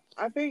like that?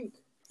 I think,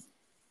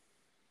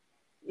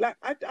 like,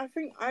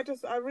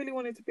 I really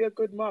wanted to be a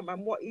good mum.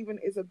 And what even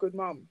is a good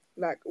mum?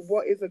 Like,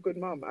 what is a good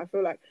mum? I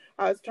feel like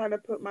I was trying to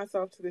put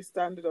myself to this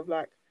standard of,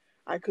 like,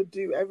 I could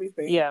do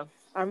everything. Yeah.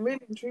 And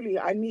really and truly,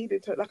 I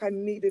needed to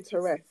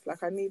rest.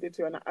 Like, I needed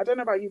to. And I don't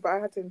know about you, but I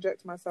had to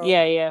inject myself.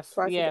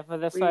 For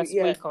the first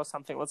week or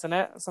something, wasn't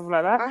it? Something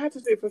like that? I had to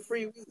do it for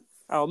 3 weeks.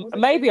 Oh,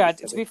 maybe I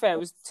did. To be fair, it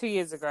was 2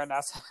 years ago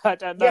now, so I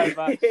don't know.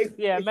 But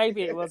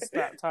maybe it was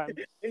that time.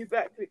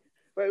 Exactly.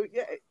 But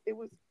it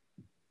was...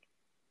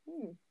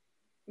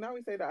 Now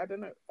we say that, I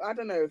don't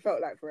know. It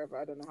felt like forever.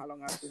 I don't know how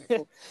long I was doing it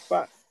for.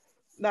 But,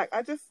 like,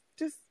 I just...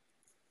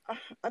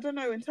 I don't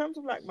know. In terms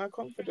of, like, my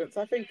confidence,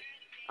 I think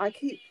I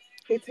keep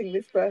hitting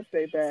this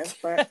birthday bear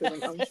by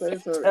accident. I'm so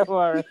sorry. Don't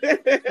worry.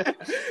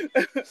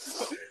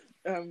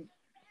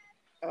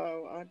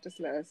 I'll just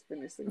let us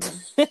finish singing.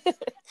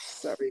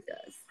 Sorry,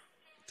 guys.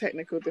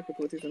 Technical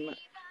difficulties and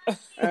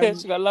that.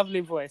 She got a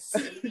lovely voice.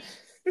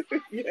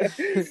 Yeah.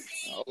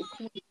 Oh,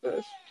 come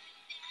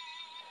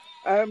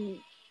on,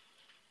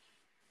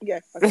 yeah.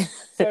 Okay.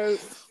 So,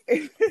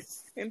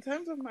 in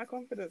terms of my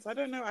confidence, I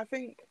don't know. I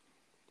think,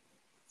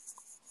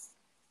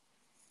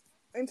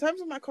 in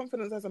terms of my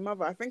confidence as a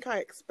mother, I think I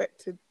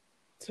expected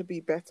to be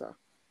better,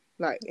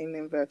 like, in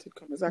inverted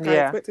commas. Like,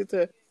 I expected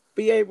to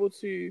be able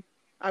to.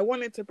 I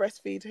wanted to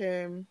breastfeed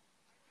him.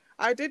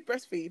 I did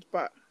breastfeed,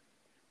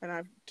 and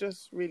I've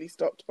just really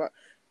stopped. But,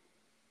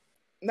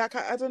 like,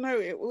 I don't know.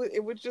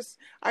 It would just.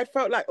 I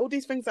felt like all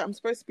these things that I'm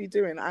supposed to be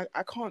doing, I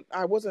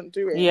wasn't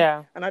doing.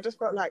 Yeah. And I just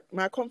felt like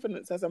my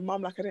confidence as a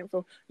mum, like, I didn't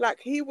feel like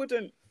he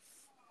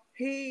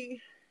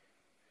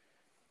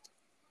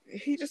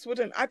just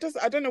wouldn't. I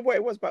don't know what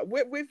it was, but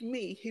with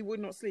me, he would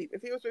not sleep.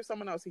 If he was with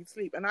someone else, he'd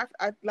sleep. And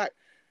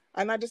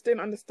I just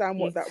didn't understand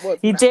what that was.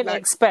 You didn't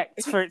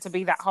expect for it to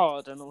be that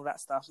hard and all that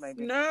stuff,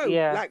 maybe. No,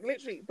 like,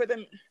 literally. But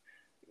then,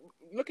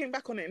 looking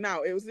back on it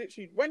now, it was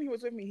literally when he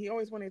was with me, he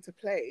always wanted to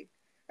play,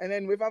 and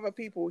then with other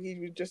people, he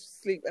would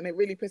just sleep, and it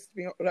really pissed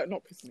me off. Like,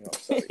 not pissed me off,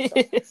 sorry.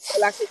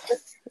 Like,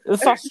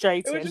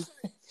 frustrating.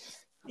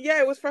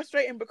 It was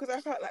frustrating because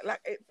I felt like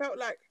it felt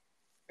like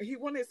he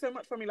wanted so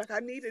much from me. Like, I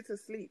needed to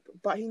sleep,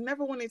 but he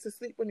never wanted to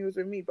sleep when he was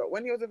with me. But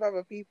when he was with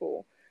other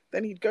people,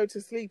 then he'd go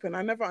to sleep, and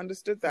I never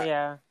understood that.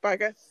 Yeah. But I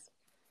guess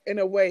in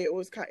a way it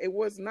was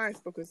nice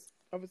because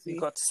obviously you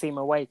got to see him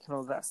awake and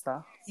all that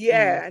stuff.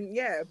 Yeah,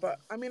 but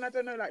I mean, I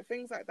don't know, like,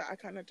 things like that. I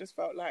kind of just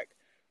felt like,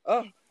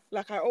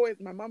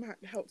 my mum had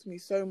helped me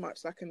so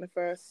much, like, in the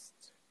first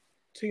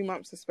 2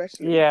 months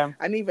especially. Yeah.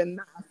 And even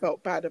that I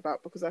felt bad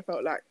about because I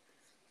felt like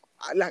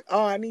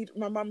I need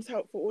my mum's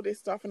help for all this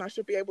stuff and I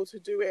should be able to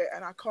do it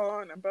and I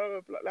can't and blah blah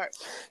blah. Like,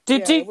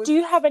 do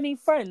you have any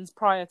friends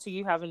prior to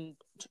you having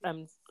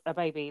a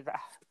baby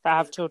that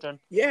have children?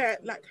 Yeah,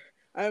 like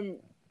and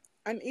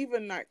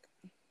even like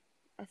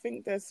I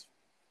think there's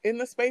in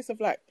the space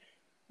of like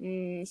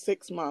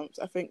 6 months,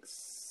 I think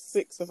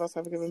 6 of us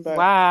have given birth.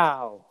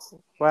 Wow.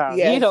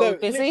 Yeah, you know, so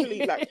busy.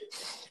 Literally, like,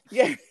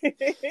 yeah,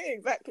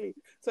 exactly.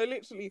 So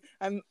literally,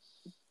 and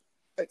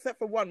except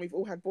for one, we've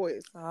all had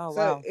boys. Oh, so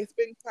wow. It's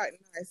been quite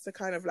nice to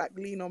kind of like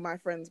lean on my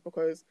friends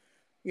because,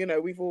 you know,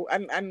 we've all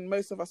and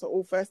most of us are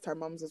all first time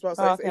mums as well.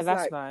 So it's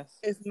that's like, nice.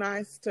 It's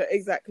nice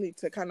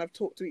to kind of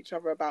talk to each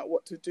other about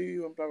what to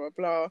do and blah blah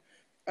blah.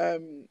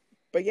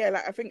 But yeah,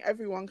 like I think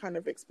everyone kind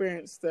of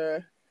experienced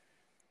the,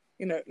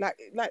 you know, like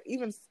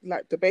even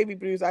like the baby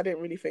blues. I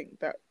didn't really think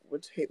that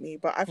would hit me,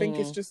 but I think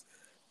it's just.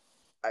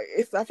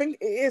 I think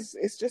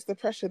it's just the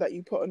pressure that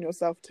you put on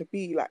yourself to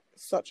be like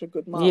such a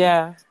good mom.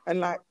 Yeah. And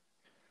like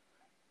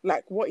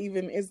what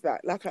even is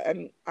that? Like,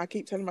 and I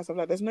keep telling myself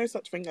like there's no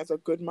such thing as a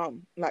good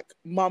mum. Like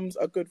mums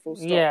are good full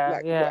stop.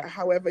 Yeah.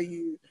 However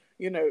you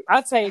know.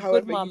 I'd say a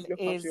good mum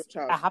is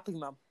a happy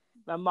mum.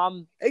 A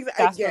mum,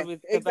 that's probably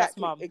the best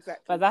mum.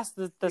 Exactly. But that's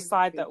the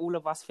side that all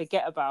of us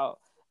forget about.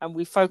 And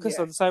we focus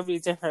on so many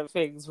different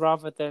things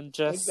rather than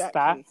just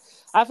that.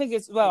 I think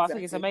it's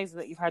amazing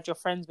that you've had your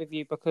friends with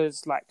you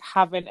because like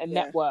having a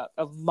network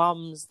of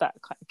mums that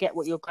get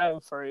what you're going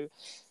through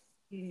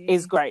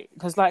is great.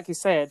 Because like you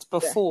said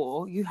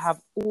before, you have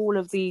all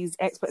of these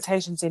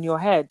expectations in your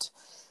head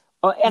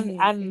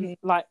And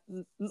like,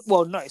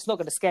 well, no, it's not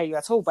going to scare you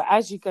at all. But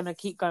as you're going to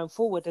keep going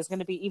forward, there's going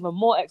to be even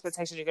more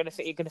expectations. You're going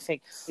to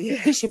think,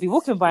 he should be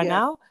walking by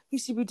now. He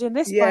should be doing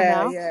this by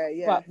now.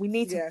 But we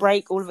need to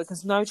break all of it,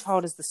 because no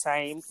child is the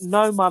same.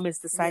 No mum is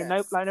the same.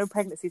 No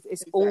pregnancy.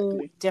 It's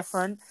all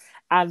different.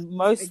 And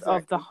most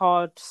of the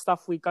hard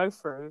stuff we go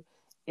through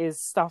is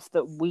stuff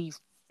that we've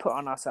put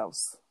on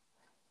ourselves.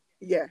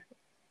 Yeah.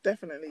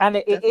 Definitely. And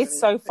it is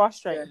so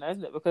frustrating,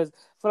 isn't it? Because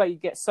I feel like you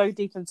get so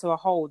deep into a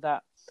hole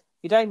that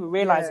you don't even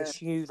realise it's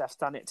you that's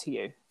done it to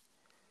you.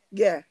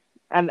 Yeah.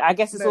 And I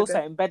guess it's also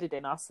embedded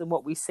in us and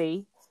what we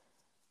see.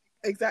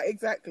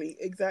 Exactly.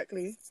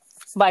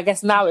 But I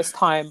guess now it's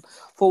time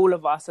for all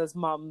of us as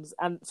mums,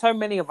 and so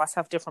many of us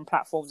have different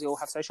platforms. We all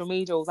have social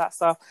media, all that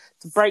stuff,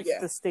 to break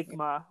the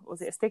stigma.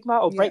 Was it a stigma?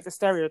 Or break the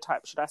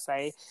stereotype, should I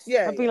say?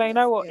 Yeah. And be like, you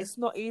know what? It's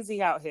not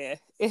easy out here.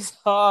 It's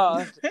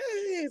hard.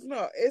 It's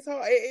not. It's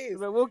hard. It is.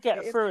 But we'll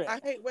get through it. I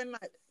hate when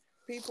like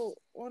people.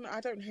 Well, I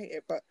don't hate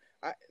it, but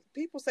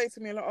people say to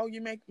me like, "Oh,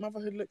 you make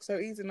motherhood look so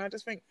easy," and I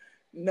just think,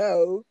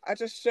 no, I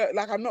just show,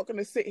 like, I'm not going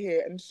to sit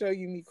here and show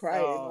you me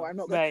crying, or I'm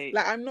not gonna,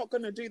 like, I'm not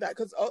going to do that,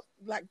 because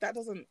like that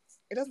doesn't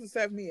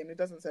serve me, and it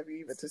doesn't serve you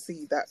either to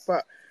see that.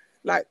 But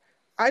like,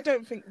 I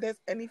don't think there's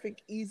anything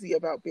easy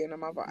about being a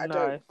mother. I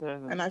don't.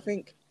 And I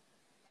think,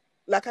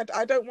 like,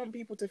 I don't want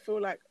people to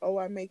feel like, oh,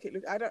 I make it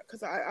look,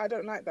 because I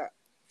don't like that.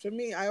 For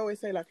me, I always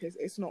say, like,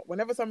 it's not.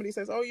 Whenever somebody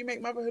says, oh, you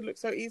make motherhood look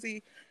so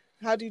easy,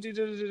 how do you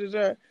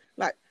do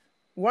like,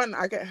 one,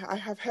 I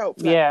have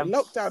help. Like,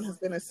 lockdown has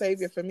been a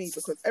savior for me,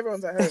 because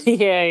everyone's at home.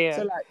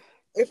 So like,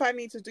 if I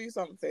need to do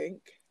something,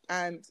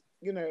 and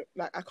you know,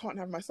 like, I can't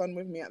have my son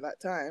with me at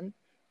that time,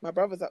 my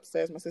brother's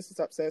upstairs, my sister's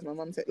upstairs, my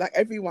mum's here, like,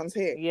 everyone's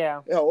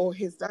here, or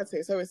his dad's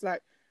here. So it's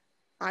like,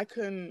 I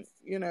can,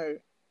 you know,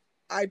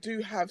 I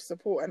do have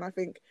support. And I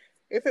think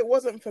if it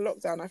wasn't for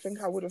lockdown, I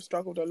think I would have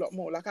struggled a lot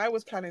more. Like, I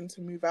was planning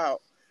to move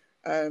out,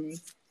 and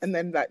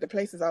then like the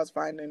places I was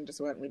finding just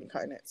weren't really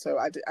cutting it, so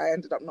I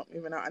ended up not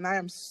moving out. And I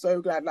am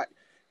so glad. Like,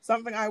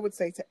 something I would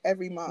say to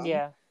every mum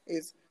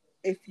is,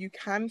 if you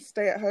can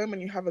stay at home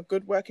and you have a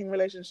good working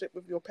relationship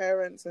with your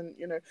parents, and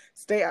you know,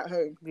 stay at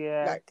home,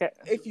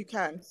 if you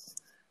can,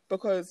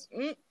 because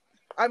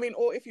I mean,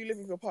 or if you live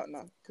with your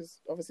partner,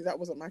 because obviously that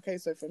wasn't my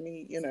case, so for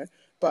me, you know,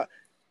 but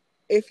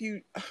if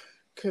you,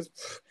 because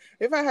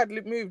if I had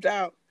moved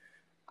out,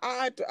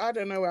 I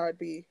don't know where I'd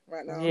be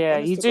right now. Yeah,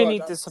 you do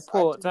need the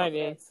support, don't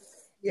you?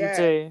 Yeah,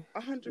 you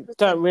do. 100%.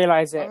 Don't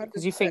realise it,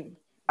 because you think,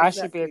 I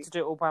should be able to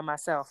do it all by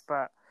myself,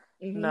 but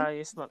no,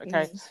 it's not the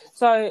case.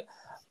 So,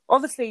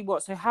 obviously,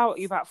 so how are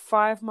you, about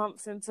 5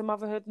 months into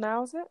motherhood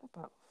now, is it?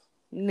 About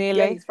nearly?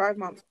 Yeah, he's 5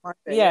 months.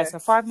 So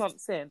 5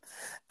 months in.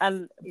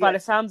 And by the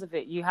sounds of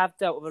it, you have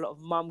dealt with a lot of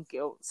mum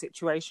guilt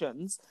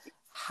situations.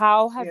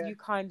 How have you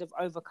kind of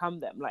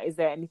overcome them? Like, is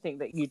there anything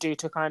that you do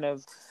to kind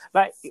of,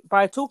 like,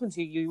 by talking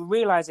to you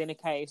realising,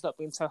 okay, it's not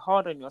being so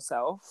hard on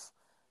yourself,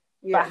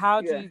 but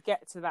how do you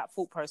get to that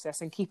thought process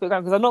and keep it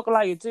going? Because I'm not going to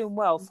lie, you're doing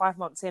well 5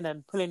 months in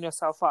and pulling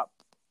yourself up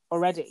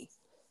already.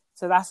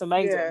 So that's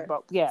amazing.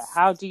 But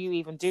how do you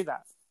even do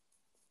that?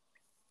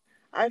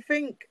 I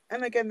think,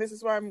 and again, this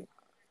is why I'm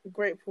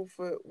grateful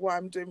for what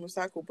I'm doing with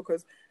Cycle,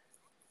 because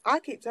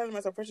I keep telling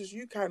myself, Precious,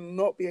 you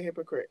cannot be a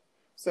hypocrite.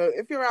 So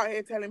if you're out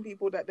here telling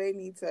people that they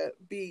need to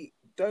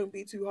don't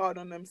be too hard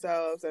on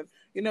themselves, and,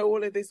 you know,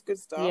 all of this good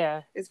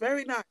stuff, it's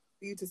very nice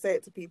for you to say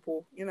it to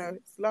people, you know,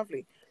 it's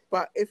lovely.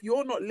 But if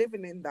you're not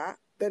living in that,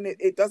 then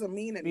it doesn't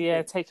mean anything.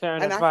 Yeah, take your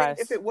own advice. And I think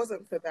if it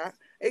wasn't for that,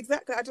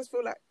 exactly, I just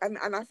feel like, and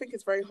I think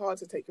it's very hard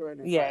to take your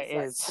own advice. Yeah,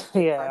 it is.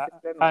 Yeah,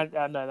 I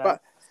know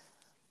that.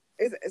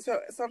 But so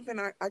something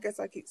I guess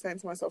I keep saying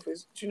to myself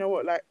is, do you know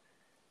what, like,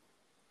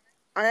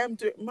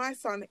 my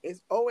son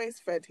is always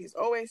fed, he's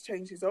always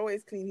changed, he's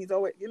always clean, he's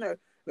always, you know,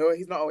 no,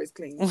 he's not always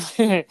clean,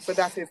 but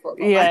that's his fault.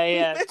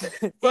 Yeah.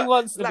 He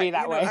wants to be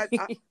that way.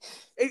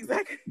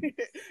 Exactly.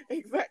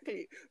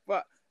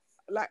 But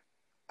like,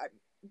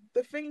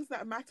 the things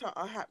that matter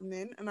are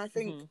happening, and I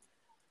think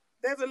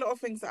there's a lot of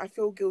things that I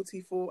feel guilty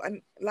for,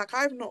 and like,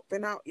 I've not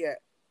been out yet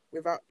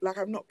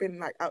I've not been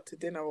like out to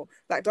dinner or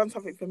like done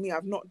something for me.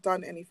 I've not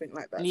done anything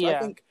like that. So I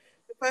think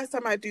the first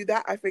time I do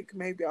that, I think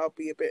maybe I'll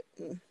be a bit.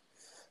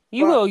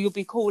 You'll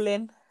be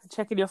calling,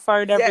 checking your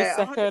phone every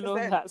second, 100%. All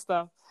that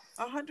stuff.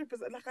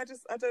 100%. Like,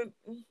 I don't,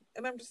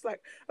 and I'm just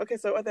like, okay,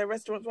 so are there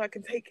restaurants where I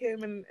can take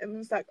him? And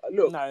it's like,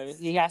 look, no,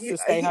 he has to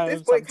stay home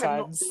this boy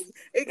sometimes.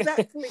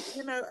 Exactly,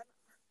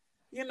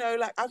 you know,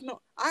 like,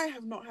 I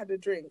have not had a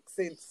drink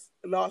since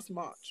last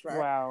March, right?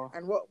 Wow.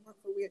 And what month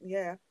are we in?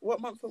 Yeah,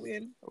 what month are we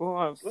in?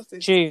 What's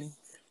this? June.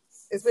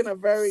 It's been a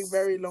very,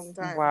 very long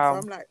time. Wow. So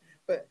I'm like,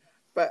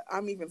 but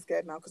I'm even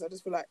scared now, because I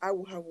just feel like I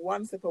will have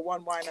one sip of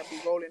one wine and be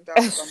rolling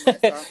down somewhere.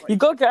 So like, you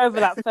got to get over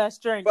that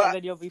first drink, and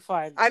then you'll be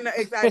fine. I know,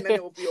 exactly, and then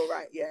it will be all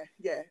right.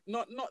 Yeah.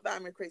 Not that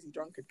I'm a crazy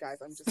drunkard, guys.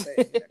 I'm just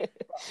saying. You know?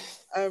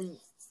 But,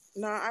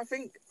 no, I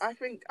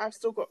think I've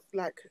still got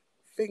like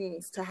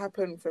things to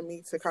happen for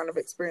me to kind of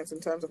experience in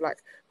terms of like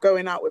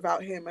going out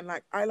without him, and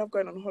like, I love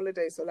going on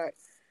holiday, so like,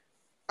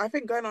 I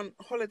think going on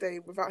holiday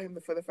without him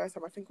for the first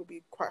time, I think will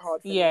be quite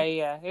hard for me.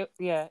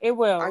 It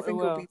will. I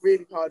think it'll be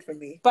really hard for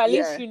me. But at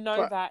least you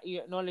know that, you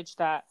acknowledge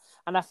that.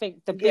 And I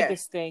think the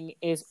biggest thing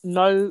is,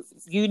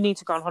 you need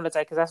to go on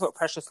holiday, because that's what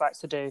Precious likes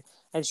to do.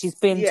 And she's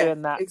been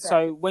doing that.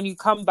 Exactly. So when you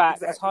come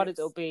back, as hard as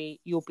it'll be,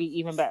 you'll be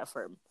even better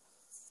for him.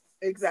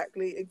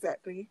 Exactly.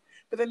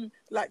 But then,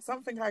 like,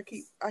 something I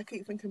keep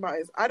thinking about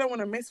is, I don't want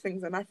to miss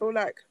things. And I feel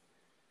like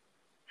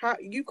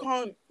you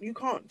can't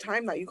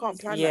time that. You can't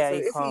plan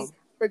that. So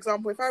for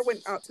example, if I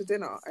went out to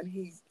dinner and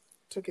he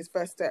took his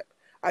first step,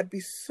 I'd be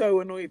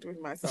so annoyed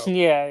with myself.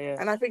 Yeah.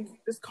 And I think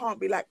this can't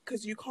be like,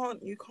 because you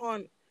can't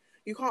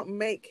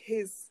make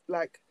his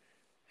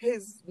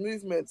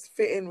movements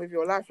fit in with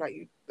your life.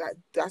 Like,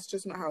 that's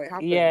just not how it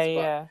happens.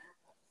 Yeah.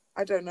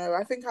 I don't know.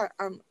 I think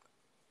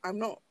I'm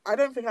not. I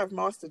don't think I've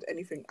mastered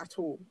anything at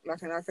all.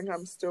 Like, and I think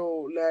I'm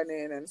still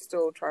learning and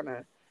still trying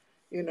to,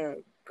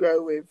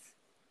 go with,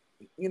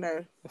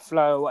 the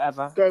flow or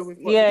whatever. Go with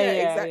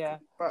exactly. Yeah.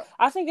 But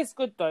I think it's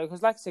good though,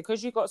 because like I said,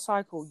 because you got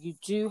cycle, you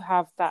do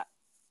have that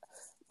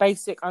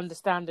basic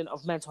understanding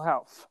of mental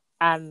health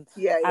and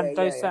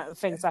those certain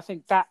things. I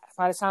think that,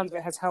 by the sound of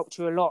it, has helped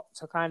you a lot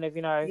to kind of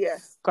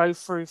go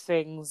through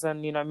things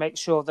and make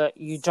sure that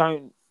you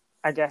don't,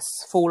 I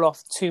guess, fall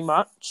off too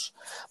much.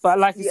 But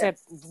like you said,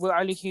 we're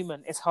only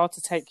human. It's hard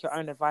to take your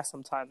own advice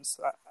sometimes.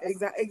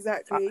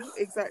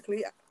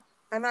 Exactly.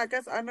 And I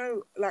guess I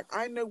know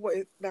what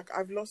it, like,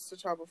 I've lost a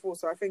child before,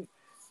 so I think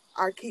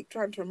I keep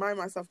trying to remind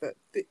myself that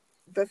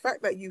the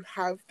fact that you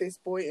have this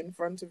boy in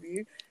front of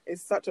you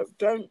is such a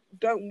don't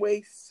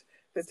waste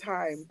the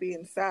time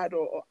being sad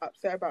or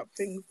upset about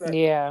things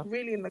that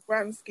really, in the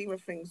grand scheme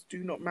of things,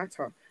 do not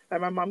matter.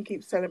 Like, my mum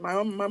keeps telling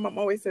my mum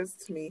always says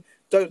to me,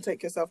 don't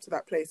take yourself to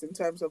that place, in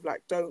terms of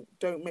like, don't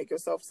make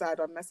yourself sad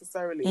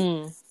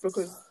unnecessarily,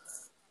 because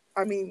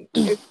I mean,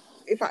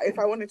 if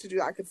I wanted to do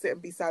that, I could sit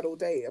and be sad all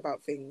day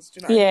about things. Do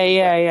you know what I mean?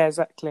 Yeah,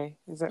 exactly.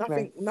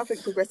 Nothing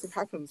progressive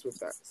happens with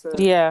that. So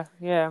yeah.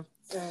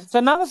 So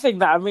another thing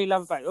that I really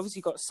love about it, obviously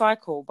you got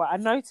cycle, but I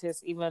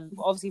noticed even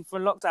obviously for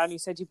lockdown, you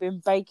said you've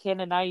been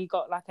baking, and now you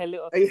got like a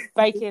little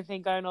baking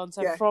thing going on.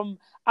 So from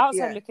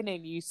outside looking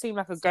in, you seem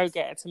like a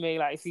go-getter to me.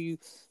 Like, if you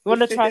want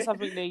to try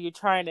something new, you're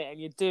trying it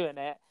and you're doing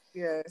it.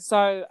 Yeah.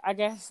 So I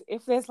guess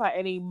if there's like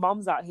any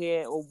mums out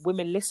here or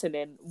women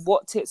listening,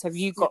 what tips have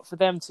you got for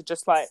them to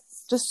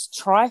just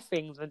try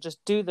things and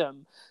just do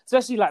them?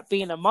 Especially like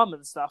being a mum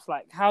and stuff.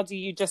 Like, how do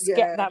you just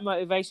get that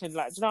motivation?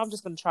 Like, I'm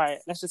just going to try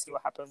it. Let's just see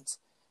what happens.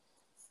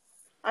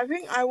 I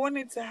think I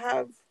wanted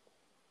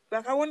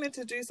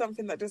to do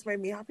something that just made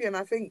me happy. And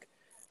I think,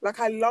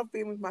 like, I love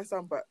being with my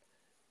son, but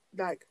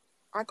like,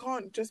 I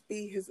can't just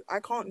be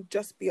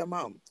a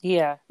mum.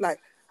 Yeah.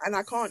 Like, and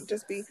I can't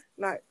just be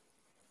like,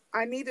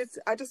 I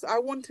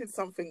wanted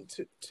something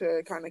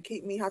to kind of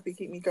keep me happy,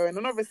 keep me going.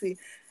 And obviously,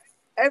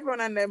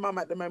 everyone and their mum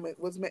at the moment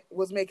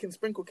was making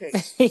sprinkle cake.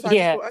 So I just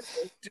thought,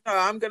 okay,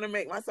 I'm going to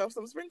make myself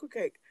some sprinkle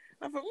cake.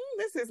 And I thought,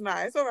 this is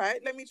nice. All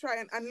right, let me try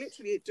it. And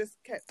literally, it just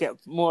kept... Get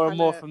more and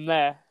more from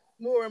there.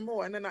 More and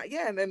more. And then,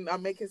 and then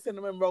I'm making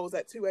cinnamon rolls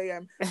at 2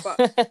 a.m. But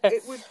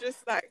it was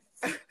just like,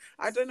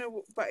 I don't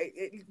know, but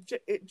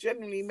it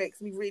genuinely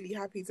makes me really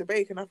happy to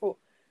bake. And I thought,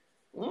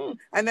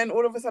 and then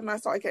all of a sudden I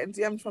started getting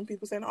DMs from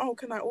people saying, oh,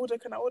 can I order?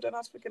 And I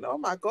was thinking, oh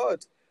my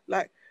God.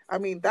 Like, I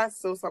mean, that's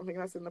still something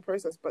that's in the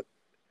process, but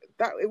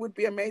that it would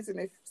be amazing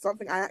if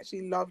something I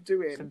actually love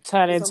doing can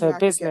turn into a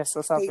business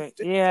or something.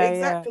 Yeah,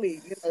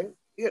 exactly.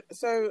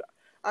 So,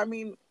 I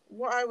mean,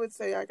 what I would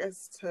say, I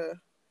guess, to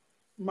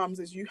mums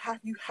is you have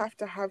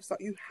to have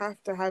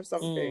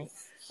something.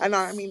 And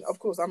I mean, of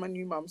course, I'm a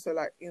new mum, so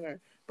like,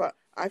 but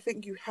I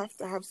think you have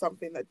to have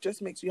something that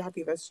just makes you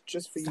happy. That's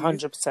just for you.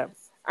 100%.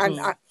 And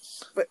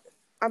but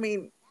I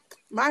mean,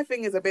 my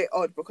thing is a bit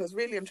odd, because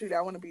really and truly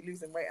I want to be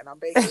losing weight and I'm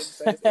baking,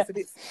 so it's a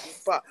bit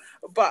but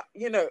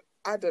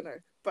I don't know,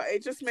 but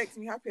it just makes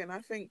me happy. And I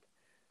think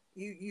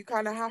you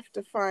kind of have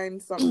to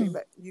find something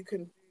that you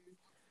can do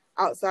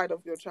outside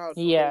of your child.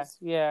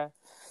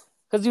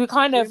 Because you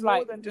kind of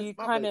like, you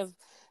kind of,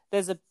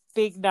 there's a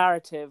big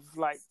narrative,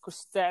 like,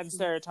 and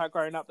stereotype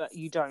growing up that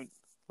you don't,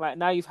 like,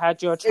 now you've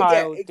had your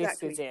child,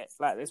 exactly. This is it,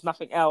 like, there's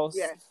nothing else.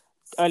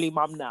 Early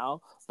mum now,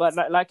 but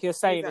like you're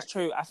saying, it's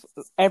true.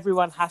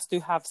 Everyone has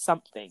to have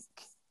something.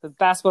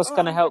 That's what's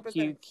going to help 100%.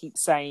 You keep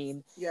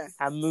sane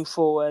and move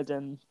forward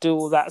and do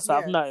all that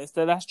stuff. No,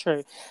 so that's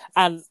true.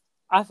 And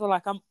I feel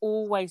like I'm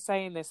always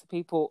saying this to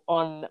people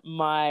on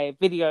my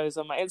videos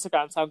on my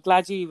Instagram, so I'm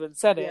glad you even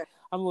said it.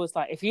 I'm always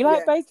like, if you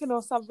like baking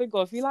or something,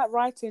 or if you like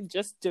writing,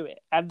 just do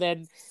it. And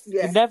then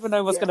you never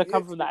know what's going to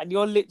come from that. And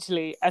you're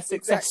literally a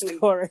success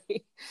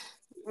story.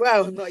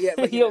 Well, not yet,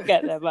 but you'll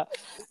get there. But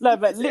no,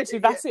 but literally,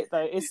 that's it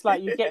though. It's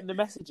like you're getting the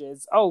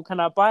messages. Oh, can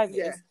I buy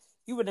this?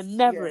 You would have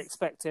never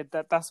expected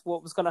that that's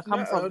what was going to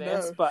come from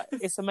this. But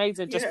it's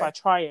amazing just by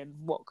trying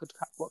what could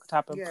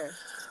happen.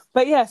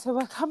 But so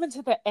we're coming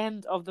to the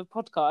end of the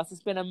podcast.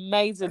 It's been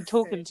amazing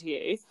talking to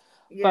you.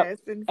 But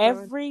it's been fun.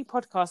 Every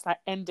podcast I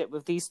end it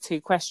with these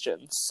two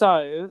questions.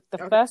 So the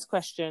first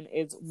question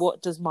is,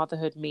 what does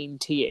motherhood mean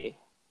to you?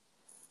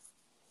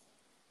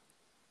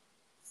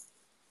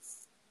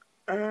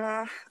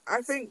 I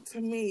think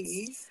to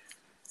me,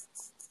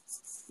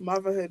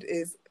 motherhood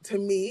is, to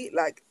me,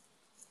 like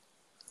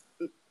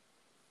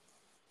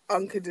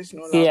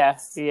unconditional love.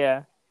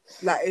 Yeah.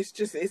 Like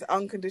it's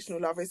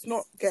unconditional love. It's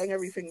not getting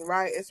everything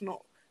right. It's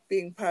not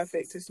being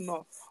perfect. It's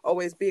not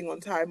always being on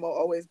time or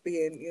always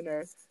being,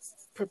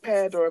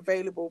 prepared or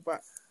available.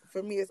 But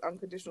for me, it's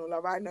unconditional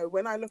love. I know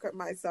when I look at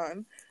my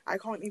son, I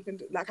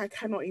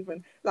cannot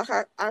even,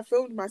 I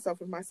filmed myself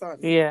with my son.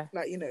 Yeah.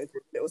 Like,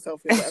 little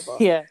selfie or whatever.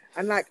 Yeah.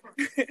 And like,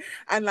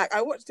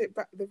 I watched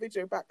the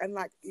video back, and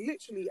like,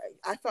 literally,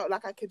 I felt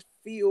like I could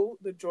feel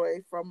the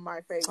joy from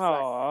my face.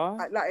 Aww.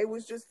 Like it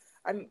was just,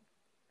 and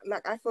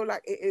like, I feel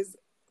like it is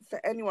for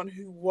anyone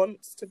who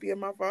wants to be a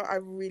mother. I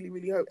really,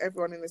 really hope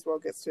everyone in this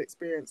world gets to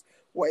experience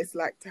what it's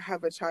like to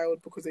have a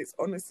child, because it's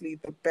honestly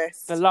the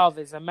best. The love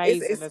is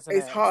amazing, isn't it?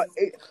 It's hard.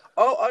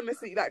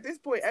 Honestly, like, this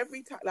boy,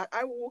 every time, like,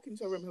 I will walk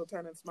into a room, he'll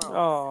turn and smile.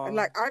 Aww. And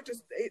like,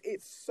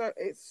 it's so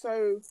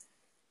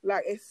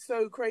like, it's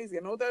so crazy.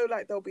 And although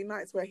like there'll be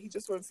nights where he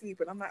just won't sleep,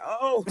 and I'm like,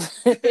 oh,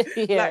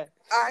 yeah. Like,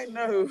 I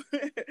know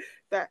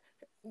that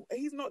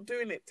he's not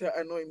doing it to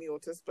annoy me or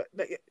to, but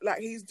like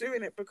he's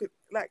doing it because,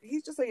 like,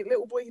 he's just a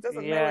little boy. He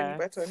doesn't know any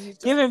better, and he's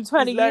just, give him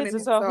 20 years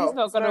as well. He's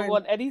not going to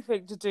want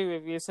anything to do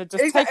with you. So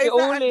just take it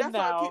all in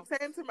now.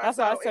 That's what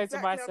I say to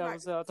myself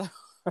as well. Don't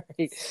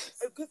worry.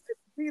 Because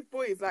these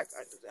boys, like,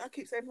 I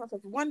keep saying to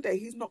myself, one day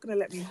he's not going to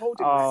let me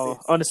hold him. Oh, like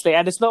this. Honestly,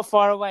 and it's not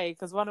far away,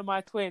 because one of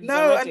my twins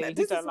already,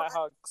 he don't like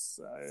hugs.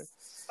 So.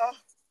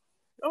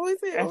 Oh, is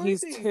it? And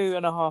he's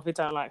 2.5. He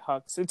don't like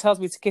hugs. It tells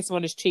me to kiss him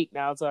on his cheek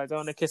now, so I don't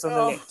want to kiss on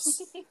the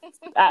lips.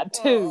 At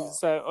 2,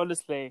 so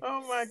honestly.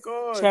 Oh my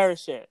god.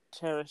 Cherish it.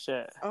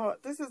 Oh,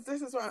 this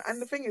is what,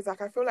 and the thing is,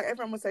 like, I feel like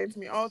everyone was saying to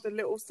me, oh, the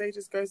little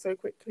stages go so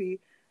quickly.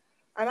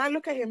 And I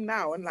look at him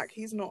now, and like,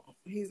 he's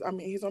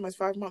almost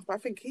 5 months, but I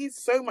think he's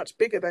so much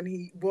bigger than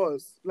he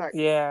was. Like,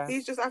 I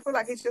feel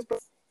like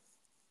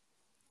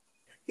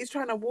he's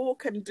trying to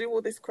walk and do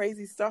all this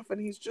crazy stuff,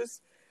 and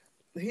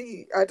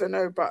I don't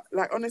know, but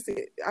like,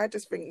 honestly, I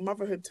just think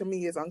motherhood to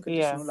me is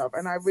unconditional love.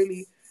 And I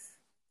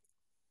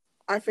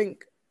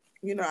think,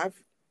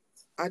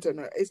 I don't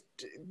know, it's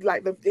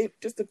like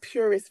just the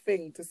purest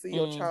thing to see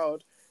your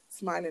child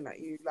smiling at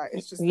you. Like,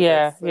 it's just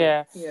that's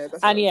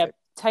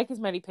take as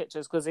many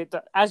pictures, because it,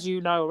 as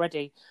you know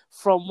already,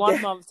 from 1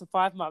 month to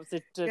 5 months,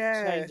 it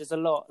changes a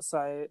lot.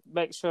 So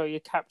make sure you're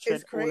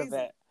capturing all of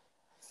it.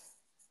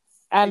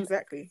 And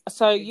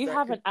so you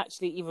haven't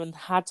actually even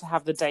had to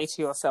have the day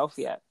to yourself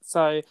yet.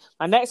 So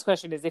my next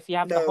question is, if you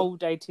have the whole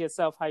day to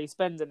yourself, how are you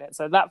spending it?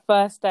 So that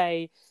first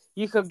day,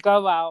 you could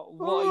go out.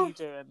 What are you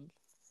doing?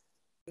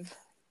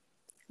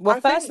 Well,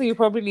 firstly, you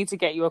probably need to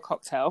get you a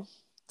cocktail.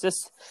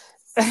 Just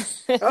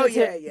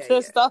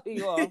to start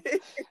you off.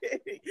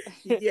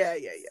 yeah.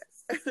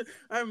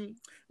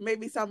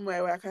 Maybe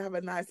somewhere where I can have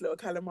a nice little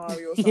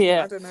calamari or something.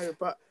 I don't know,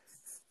 but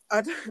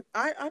I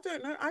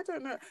don't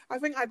know. I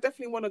think I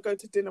definitely want to go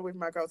to dinner with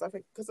my girls. I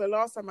think because the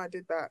last time I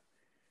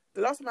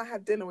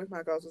had dinner with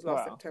my girls was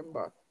last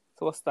September.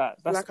 So what's that?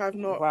 That's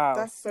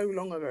that's so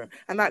long ago.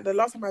 And like, the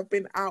last time I've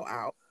been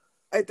out,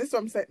 this is what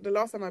I'm saying. The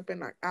last time I've been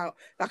like out,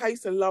 like, I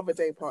used to love a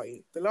day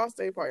party. The last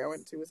day party I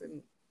went to was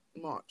in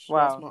March.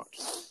 Last March.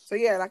 So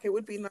yeah, like, it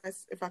would be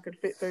nice if I could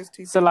fit those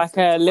two. So like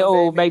a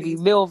little maybe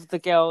meal of the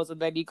girls, and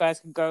then you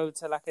guys can go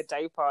to like a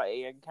day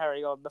party and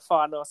carry on the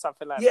fun or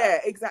something like that. Yeah,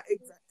 exactly.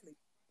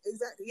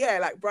 Yeah,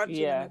 like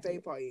brunching and a day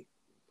party.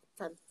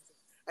 Fantastic.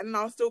 And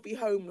I'll still be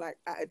home like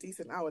at a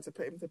decent hour to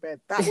put him to bed.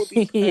 That would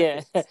be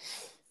perfect.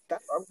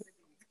 That's what I'm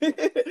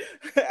saying.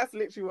 That's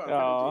literally what I'm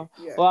going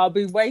to do. Yeah. Well, I'll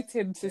be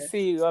waiting to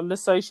see you on the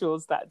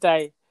socials that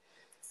day.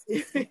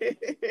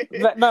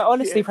 But no,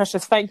 honestly,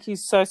 Precious, thank you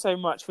so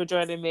much for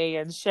joining me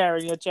and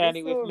sharing your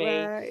journey with me.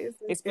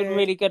 It's been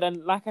really good,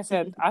 and like I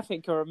said, I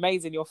think you're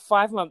amazing. You're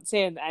 5 months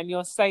in, and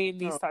you're saying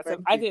these types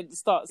of. I didn't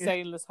start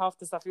saying this half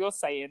the stuff you're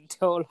saying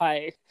till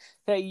like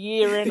a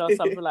year in or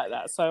something like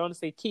that. So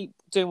honestly, keep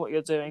doing what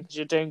you're doing, because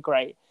you're doing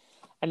great.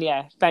 And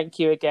thank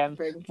you again.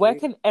 Where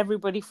can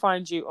everybody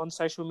find you on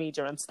social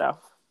media and stuff?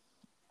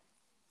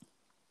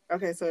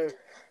 Okay, so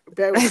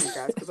bear with me,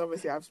 guys, because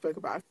obviously I've spoken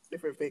about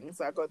different things,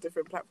 so I've got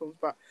different platforms.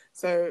 But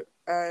so,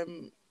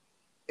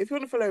 if you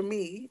want to follow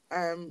me,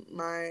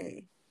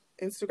 my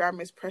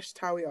Instagram is Presh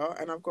Tawia,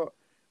 and I've got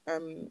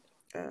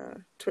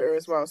Twitter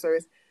as well. So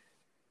it's,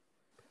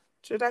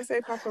 should I say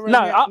Papa Romeo?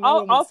 No,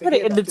 I'll put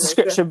it in the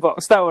description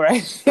box. Don't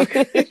worry.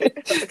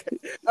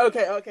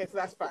 Okay. So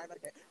that's fine.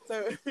 Okay,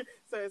 so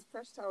it's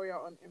Presh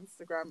Tawia on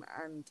Instagram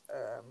and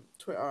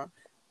Twitter.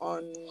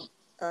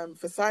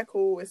 For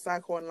Cycle, it's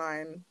Cycle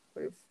Online,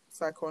 with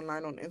Cycle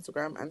Online on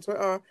Instagram and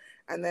Twitter.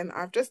 And then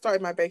I've just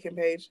started my baking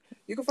page.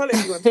 You can follow it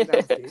if you want to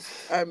now, please.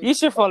 You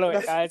should follow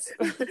it, guys.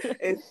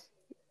 That'd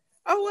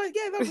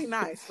be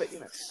nice. But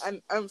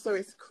and so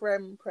it's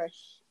Creme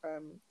Presh.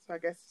 So I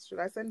guess, should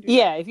I send you?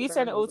 Yeah, if you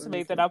send it all to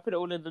me, then I'll put it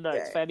all in the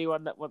notes for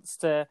anyone that wants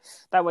to.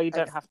 That way, you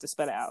don't have to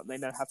spell it out, and they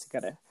know how to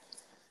get it.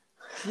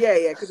 Yeah,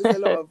 because there's a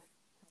lot of.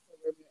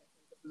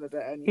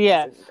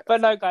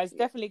 But no, guys,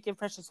 definitely give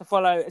Precious a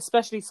follow,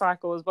 especially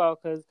Cycle as well,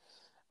 because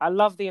I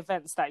love the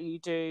events that you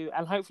do,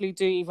 and hopefully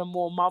do even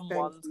more mum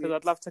ones, because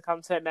I'd love to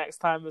come to it next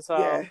time as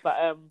well.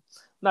 But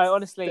no,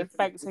 honestly,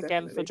 thanks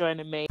again for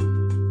joining me.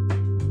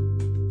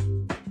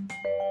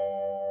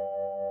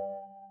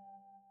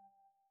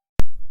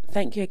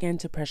 Thank you again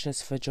to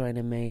Precious for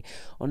joining me.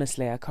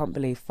 Honestly, I can't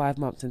believe 5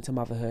 months into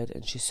motherhood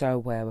and she's so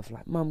aware of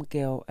like mum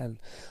guilt and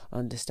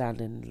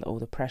understanding all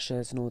the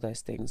pressures and all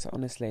those things. So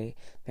honestly,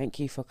 thank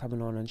you for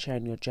coming on and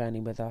sharing your journey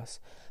with us.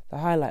 The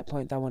highlight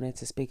point that I wanted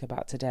to speak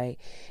about today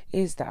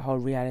is that whole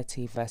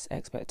reality versus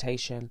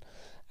expectation,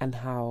 and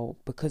how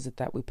because of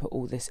that we put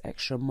all this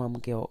extra mum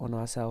guilt on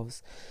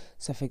ourselves.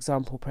 So for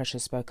example,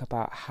 Precious spoke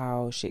about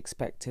how she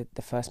expected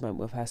the first moment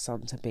with her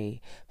son to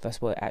be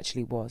versus what it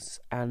actually was,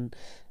 and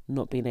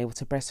not being able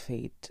to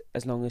breastfeed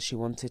as long as she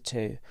wanted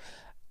to.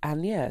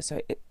 And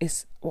so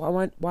it's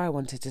why I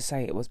wanted to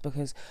say it was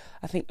because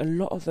I think a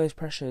lot of those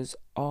pressures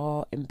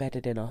are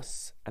embedded in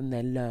us, and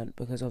they're learnt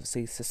because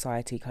obviously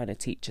society kind of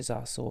teaches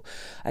us, or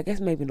I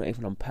guess maybe not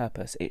even on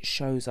purpose, it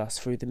shows us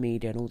through the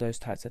media and all those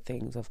types of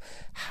things of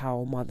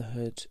how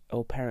motherhood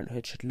or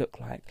parenthood should look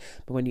like.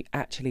 But when you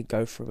actually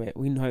go through it,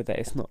 we know that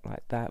it's not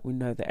like that. We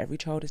know that every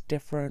child is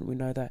different. We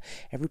know that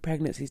every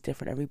pregnancy is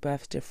different, every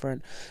birth is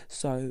different.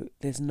 So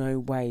there's no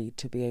way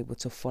to be able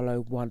to follow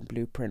one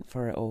blueprint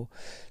for it all.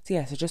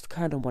 So just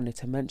kind of wanted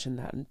to mention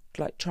that, and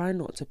like try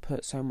not to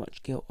put so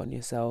much guilt on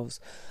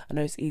yourselves. I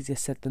know it's easier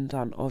said than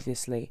done,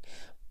 obviously,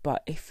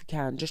 but if you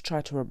can, just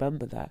try to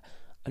remember that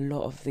a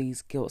lot of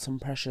these guilts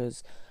and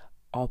pressures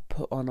are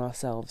put on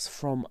ourselves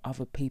from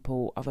other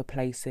people, other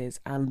places,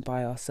 and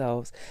by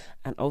ourselves.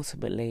 And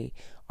ultimately,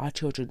 our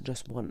children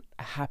just want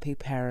a happy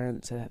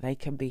parent so that they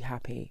can be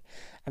happy,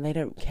 and they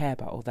don't care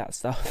about all that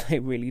stuff. They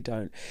really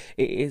don't.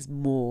 It is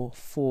more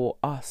for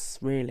us,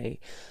 really.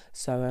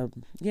 So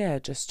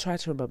just try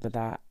to remember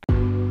that.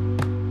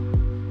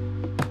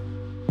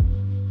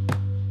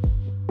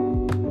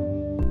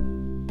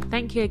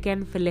 Thank you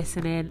again for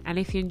listening, and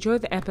if you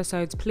enjoyed the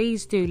episodes,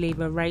 please do leave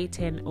a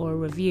rating or a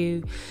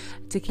review.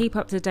 To keep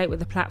up to date with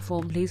the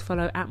platform, please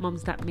follow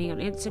 @mumsthatme on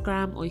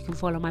Instagram, or you can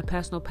follow my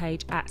personal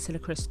page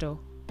 @SilaCrystal.